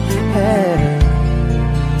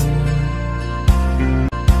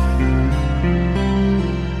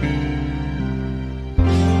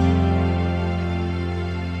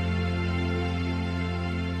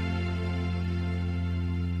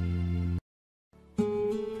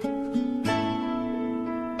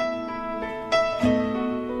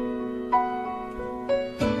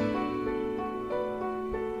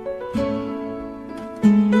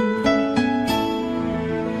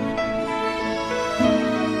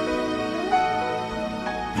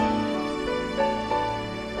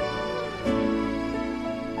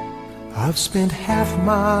 I've spent half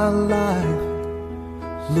my life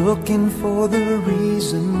looking for the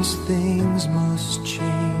reasons things must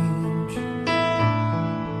change,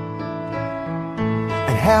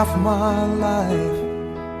 and half my life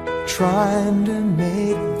trying to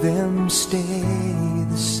make them stay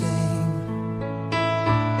the same.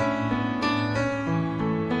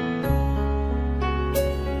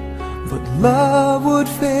 But love would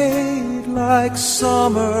fade like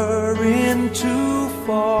summer into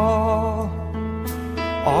fall.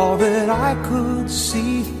 All that I could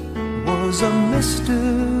see was a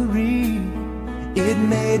mystery. It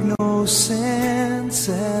made no sense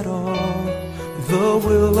at all. The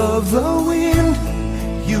will of the wind,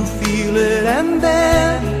 you feel it and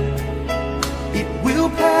then it will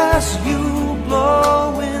pass you,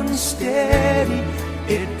 blowing steady.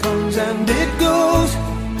 It comes and it goes,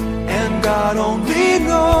 and God only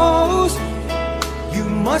knows. You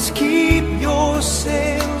must keep your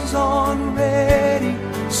sails on ready,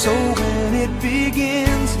 so when it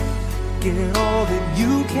begins, get all that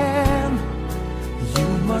you can. You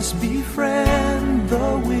must befriend the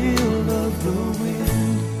will of the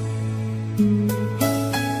wind.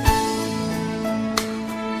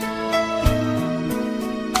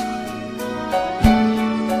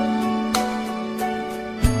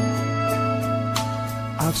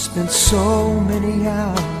 I've spent so many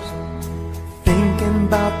hours thinking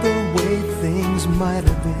about the way things might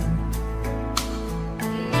have been,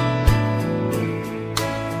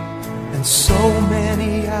 and so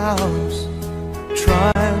many hours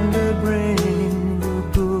trying to bring the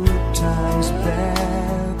good times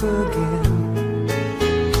back again.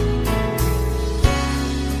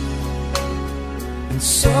 And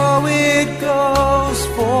so it goes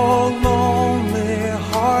for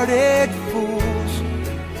lonely-hearted fools.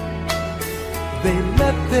 They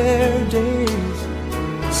let their days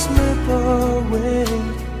slip away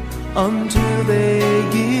until they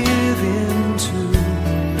give in to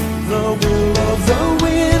the will of the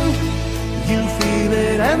wind. You feel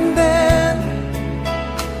it and then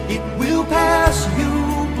it will pass you,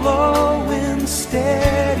 blowing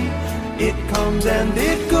steady. It comes and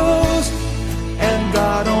it goes, and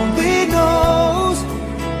God only knows.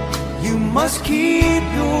 You must keep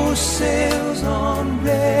your sails on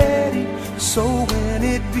ready, so when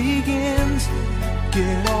it begins,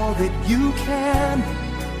 get all that you can.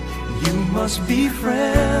 You must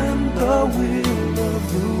befriend the will of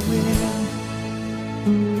the wind.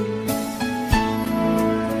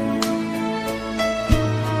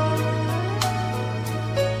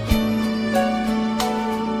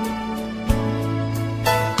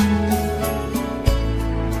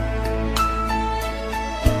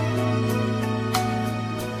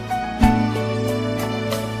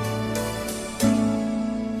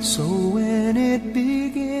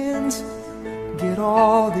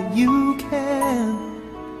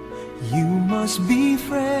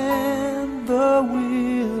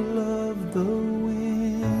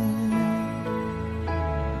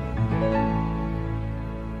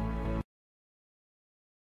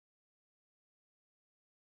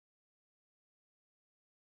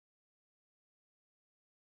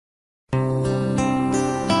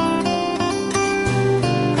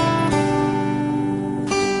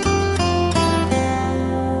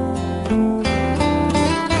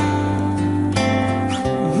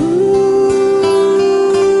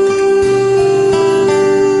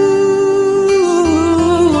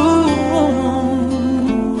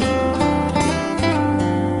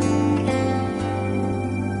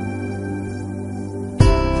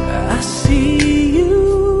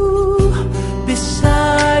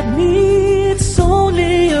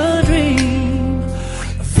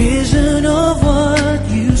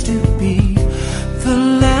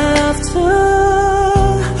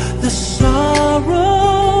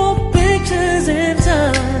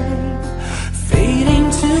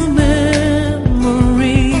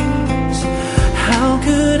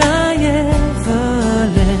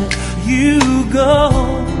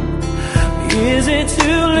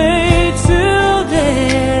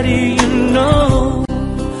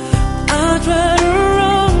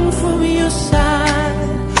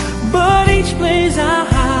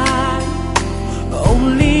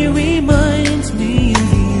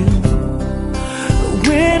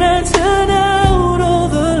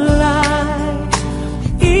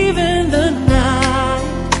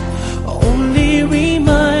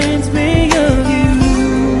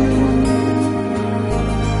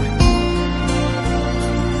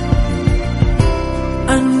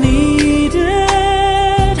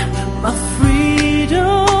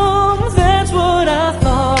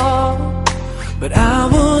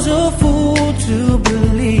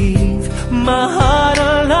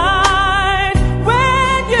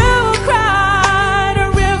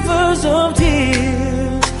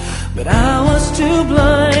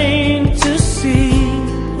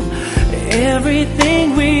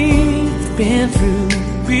 everything we've been through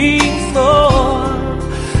before.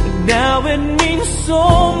 Now it means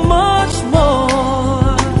so much more.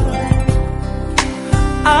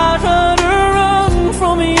 I try to run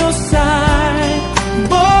from your side,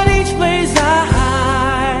 but each place I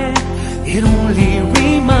hide, it only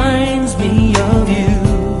reminds me of you.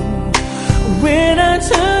 When I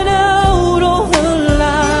turn out all the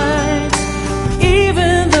lights,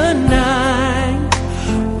 even the night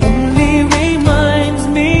only reminds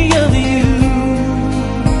me of you.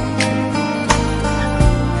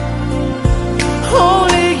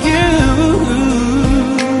 Only you.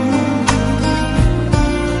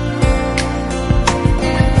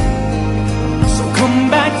 So come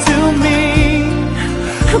back to me,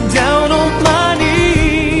 I'm down on my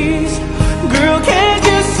knees. Girl, can't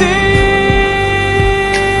you see?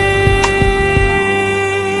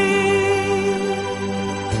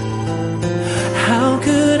 How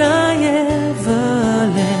could I ever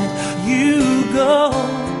let you go?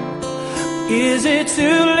 Is it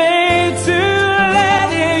too late to let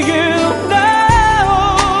you know?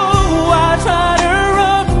 I try to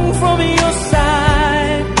run from your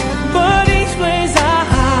side, but each place I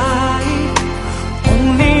hide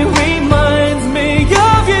only reminds me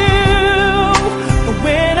of you.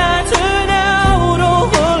 When I turn out all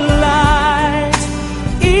the lights,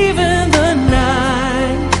 even the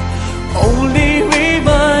night only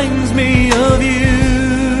reminds me of you.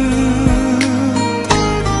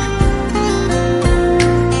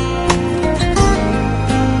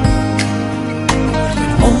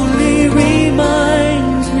 Only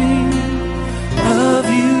reminds me of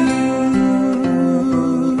you.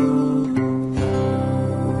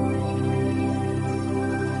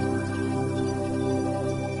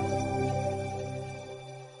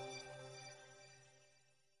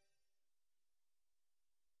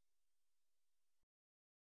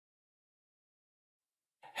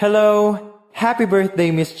 Hello, happy birthday,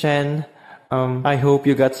 Miss Chen. I hope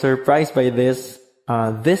you got surprised by this.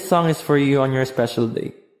 This song is for you on your special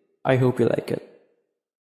day. I hope you like it.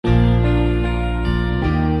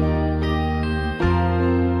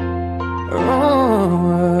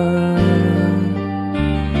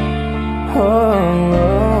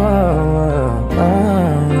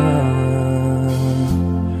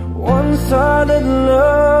 One-sided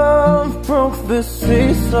love broke the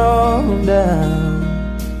seesaw down.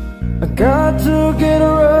 I got to get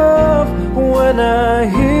rough when I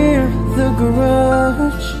hear the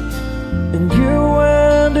garage. And you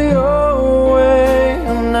went your way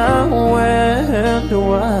and I went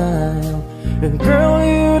wild. And girl,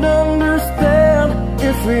 you'd understand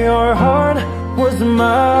if your heart was mine.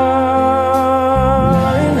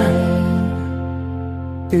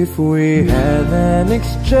 If we had an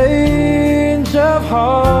exchange of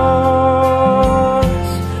hearts,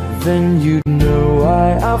 then you'd know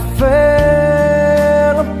why I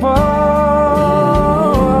fell apart.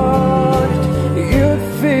 You'd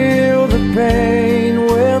feel the pain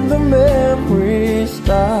when the memory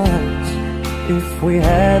starts. If we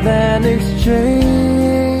had an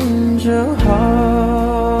exchange of hearts,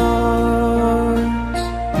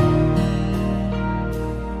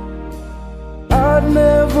 I'd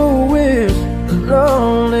never wish a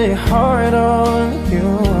lonely heart on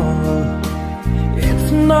you.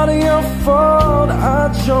 It's not your fault I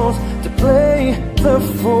chose to play the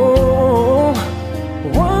fool.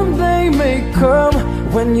 One day may come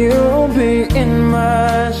when you'll be in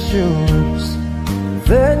my shoes.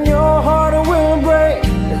 Then your heart will break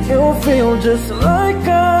and you'll feel just like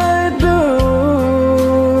I do.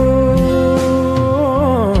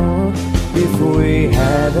 If we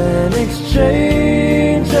had an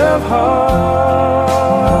exchange of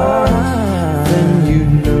hearts, then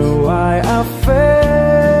you'd know why I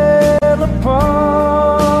fell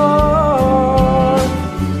apart.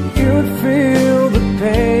 You'd feel the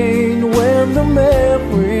pain when the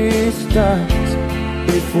memory starts.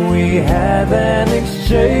 If we had an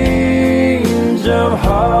exchange of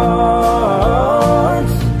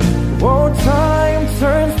hearts, oh, time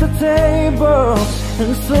turns the tables,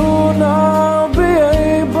 and soon I'll be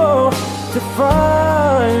able to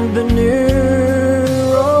find the new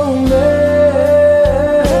romance.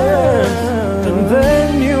 And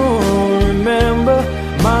then you'll remember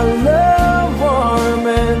my love, warm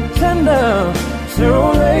and tender. Too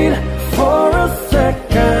late for a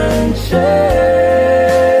second chance.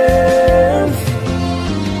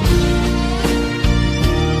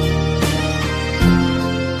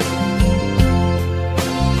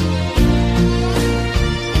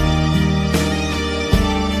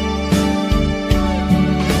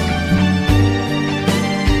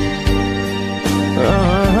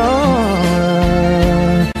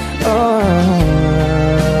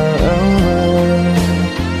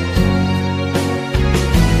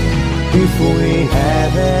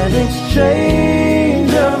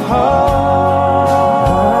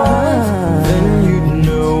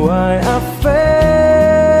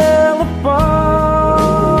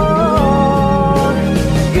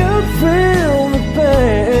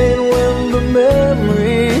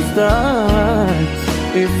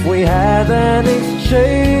 an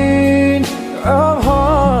exchange of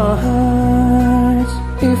hearts,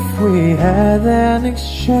 if we had an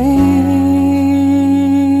exchange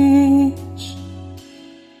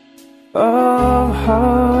of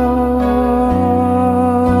hearts.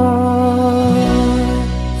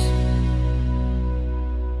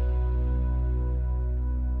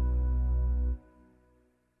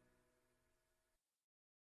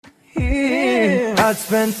 I'd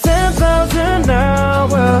spend 10,000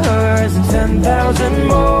 hours and 10,000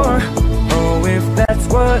 more. Oh, if that's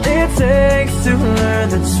what it takes to learn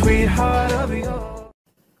that sweetheart of yours.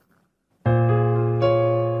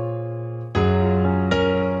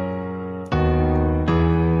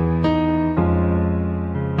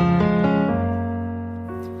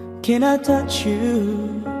 Can I touch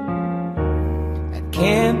you? I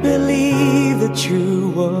can't believe that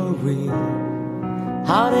you were real.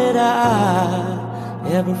 How did I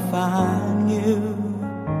ever find you?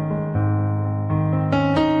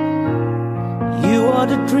 You are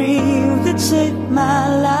the dream that saved my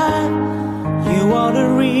life. You are the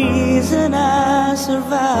reason I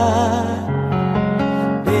survive.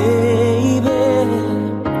 Baby,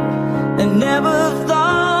 I never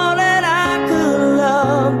thought that I could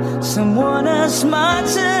love someone as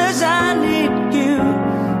much as I need you.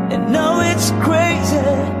 And no, it's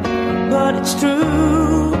crazy, but it's true.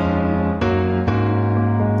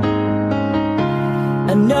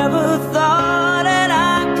 I never thought that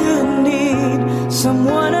I could need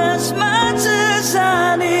someone as much as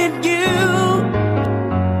I need you.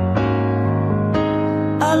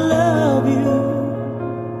 I love you.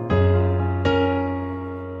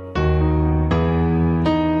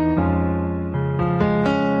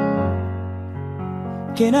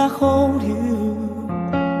 Can I hold you?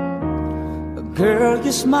 Girl,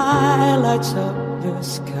 your smile lights up the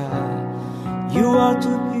sky. You are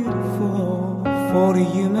too beautiful for the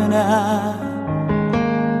human eye.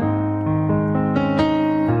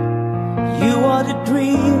 You are the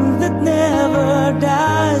dream that never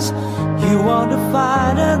dies. You are the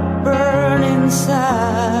fire that burns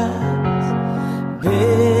inside.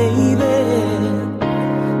 Baby,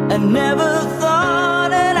 I never thought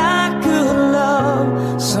that I could love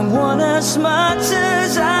someone as much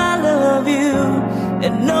as I love you.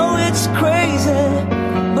 And no, it's crazy,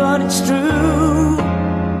 but it's true.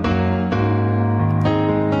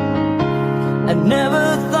 I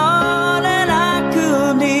never thought that I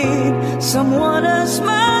could need someone as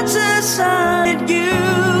much as I need you.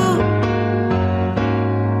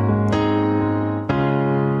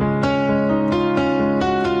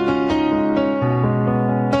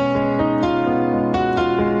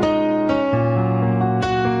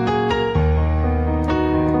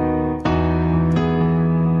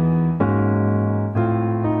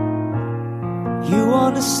 You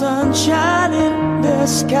are the sunshine in the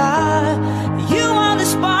sky. You are the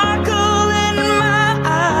sparkle in my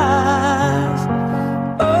eyes.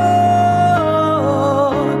 Oh,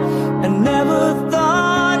 I never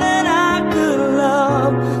thought that I could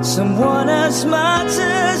love someone as much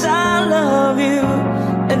as I love you.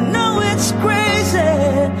 And no, it's crazy,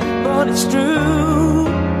 but it's true.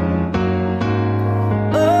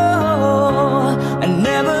 Oh, I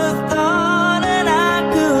never thought that I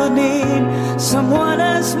could need someone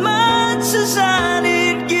as much as I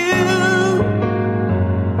need you.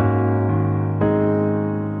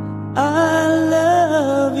 I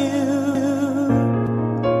love you.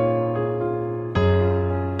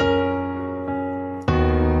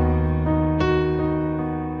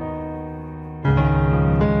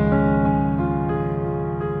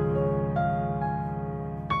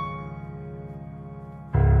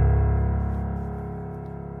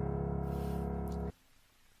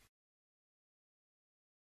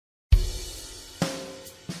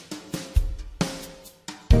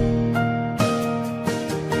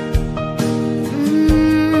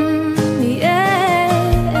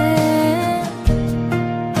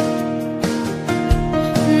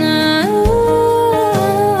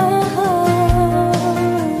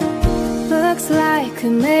 We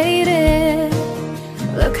made it.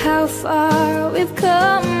 Look how far we've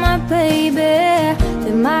come, my baby.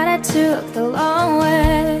 They might have took the long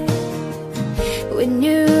way. We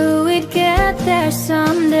knew we'd get there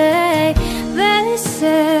someday. They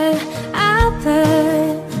said I'll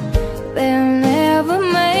bet they'll never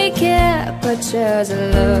make it, but just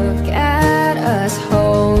look at us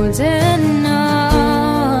holding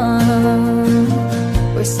on.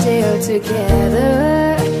 We're still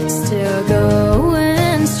together, still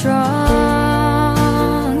going strong.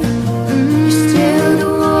 You're still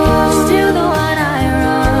the one I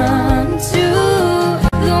run to,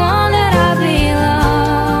 the one that I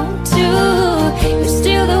belong to. You're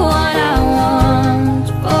still the one I want.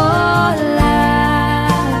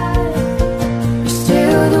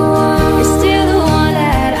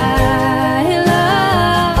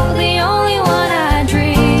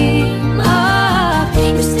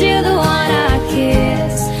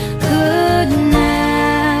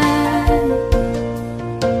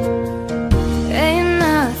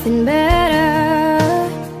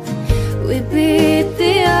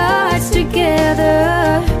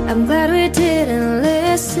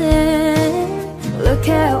 look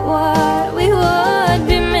at what we would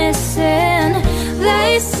be missing.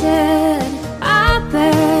 They said, I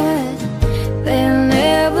bet they'll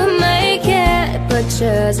never make it, but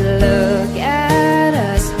just look at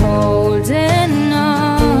us holding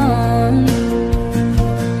on.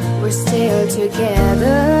 We're still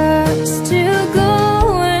together, still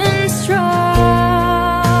going strong.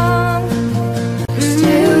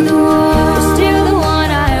 Still the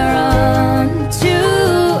one I run to,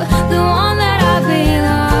 the one that I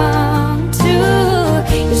belong to.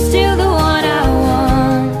 You're still the one I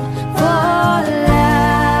want for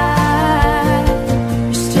life.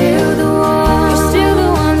 You're still the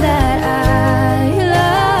one that I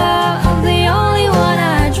love, the only one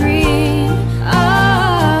I dream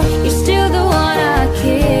of. You're still the one I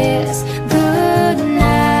kiss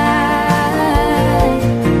goodnight.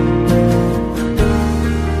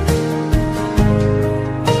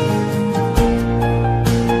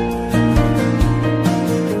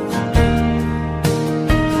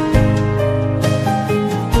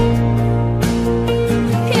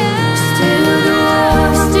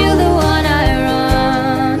 Still the one I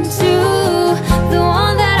run to, the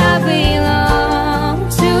one that I belong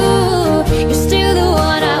to. You're still the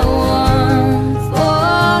one I want for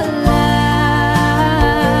life.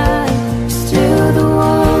 You're still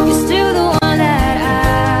the one that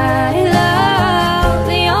I love,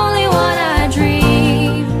 the only one I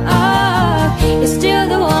dream of. You're still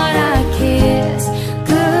the one I kiss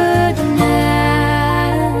goodnight.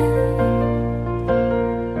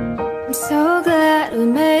 I'm so glad we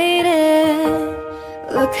made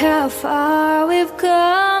it. Look how far we've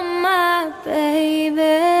come, my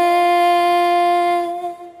baby.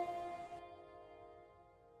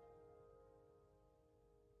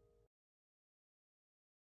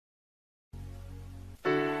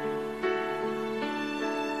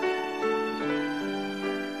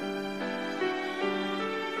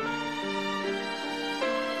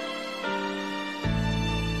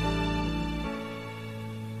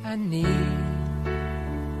 I need,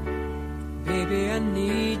 baby, I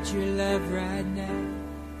need your love right now.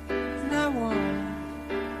 And I want,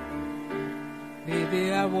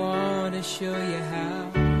 baby, I want to show you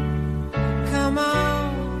how. Come on,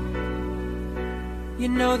 you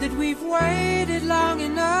know that we've waited long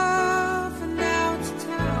enough, and now it's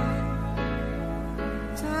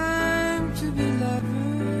time to be lovers.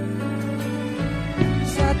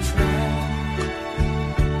 I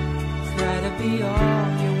try to be all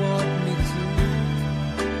you want me to,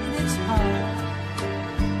 and it's hard,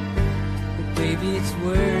 but baby, it's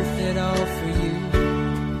worth it all for you.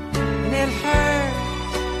 And it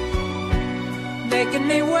hurts making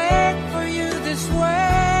me wait for you this way.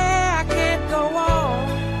 I can't go on,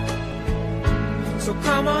 so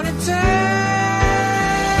come on and take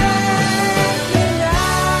me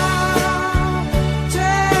now,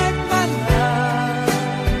 take my love,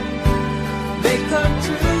 make come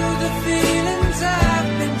true the feelings I've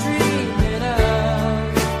been dreaming of.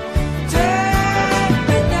 Take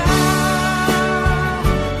me now,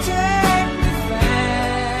 take me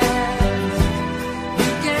fast.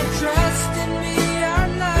 You can trust in me, our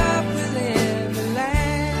love will ever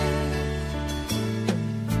last.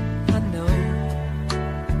 I know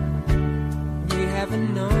we haven't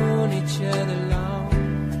known each other long,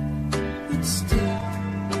 but still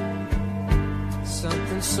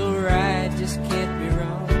something so right just can't be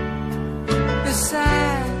wrong.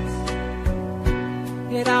 Besides,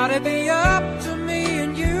 it ought to be up to me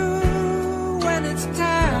and you when it's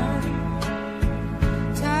time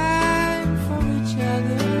for each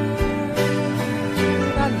other.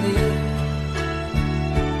 I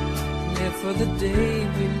live for the day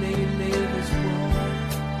we may live as one.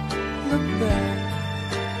 Look back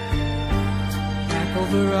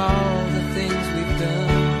over all the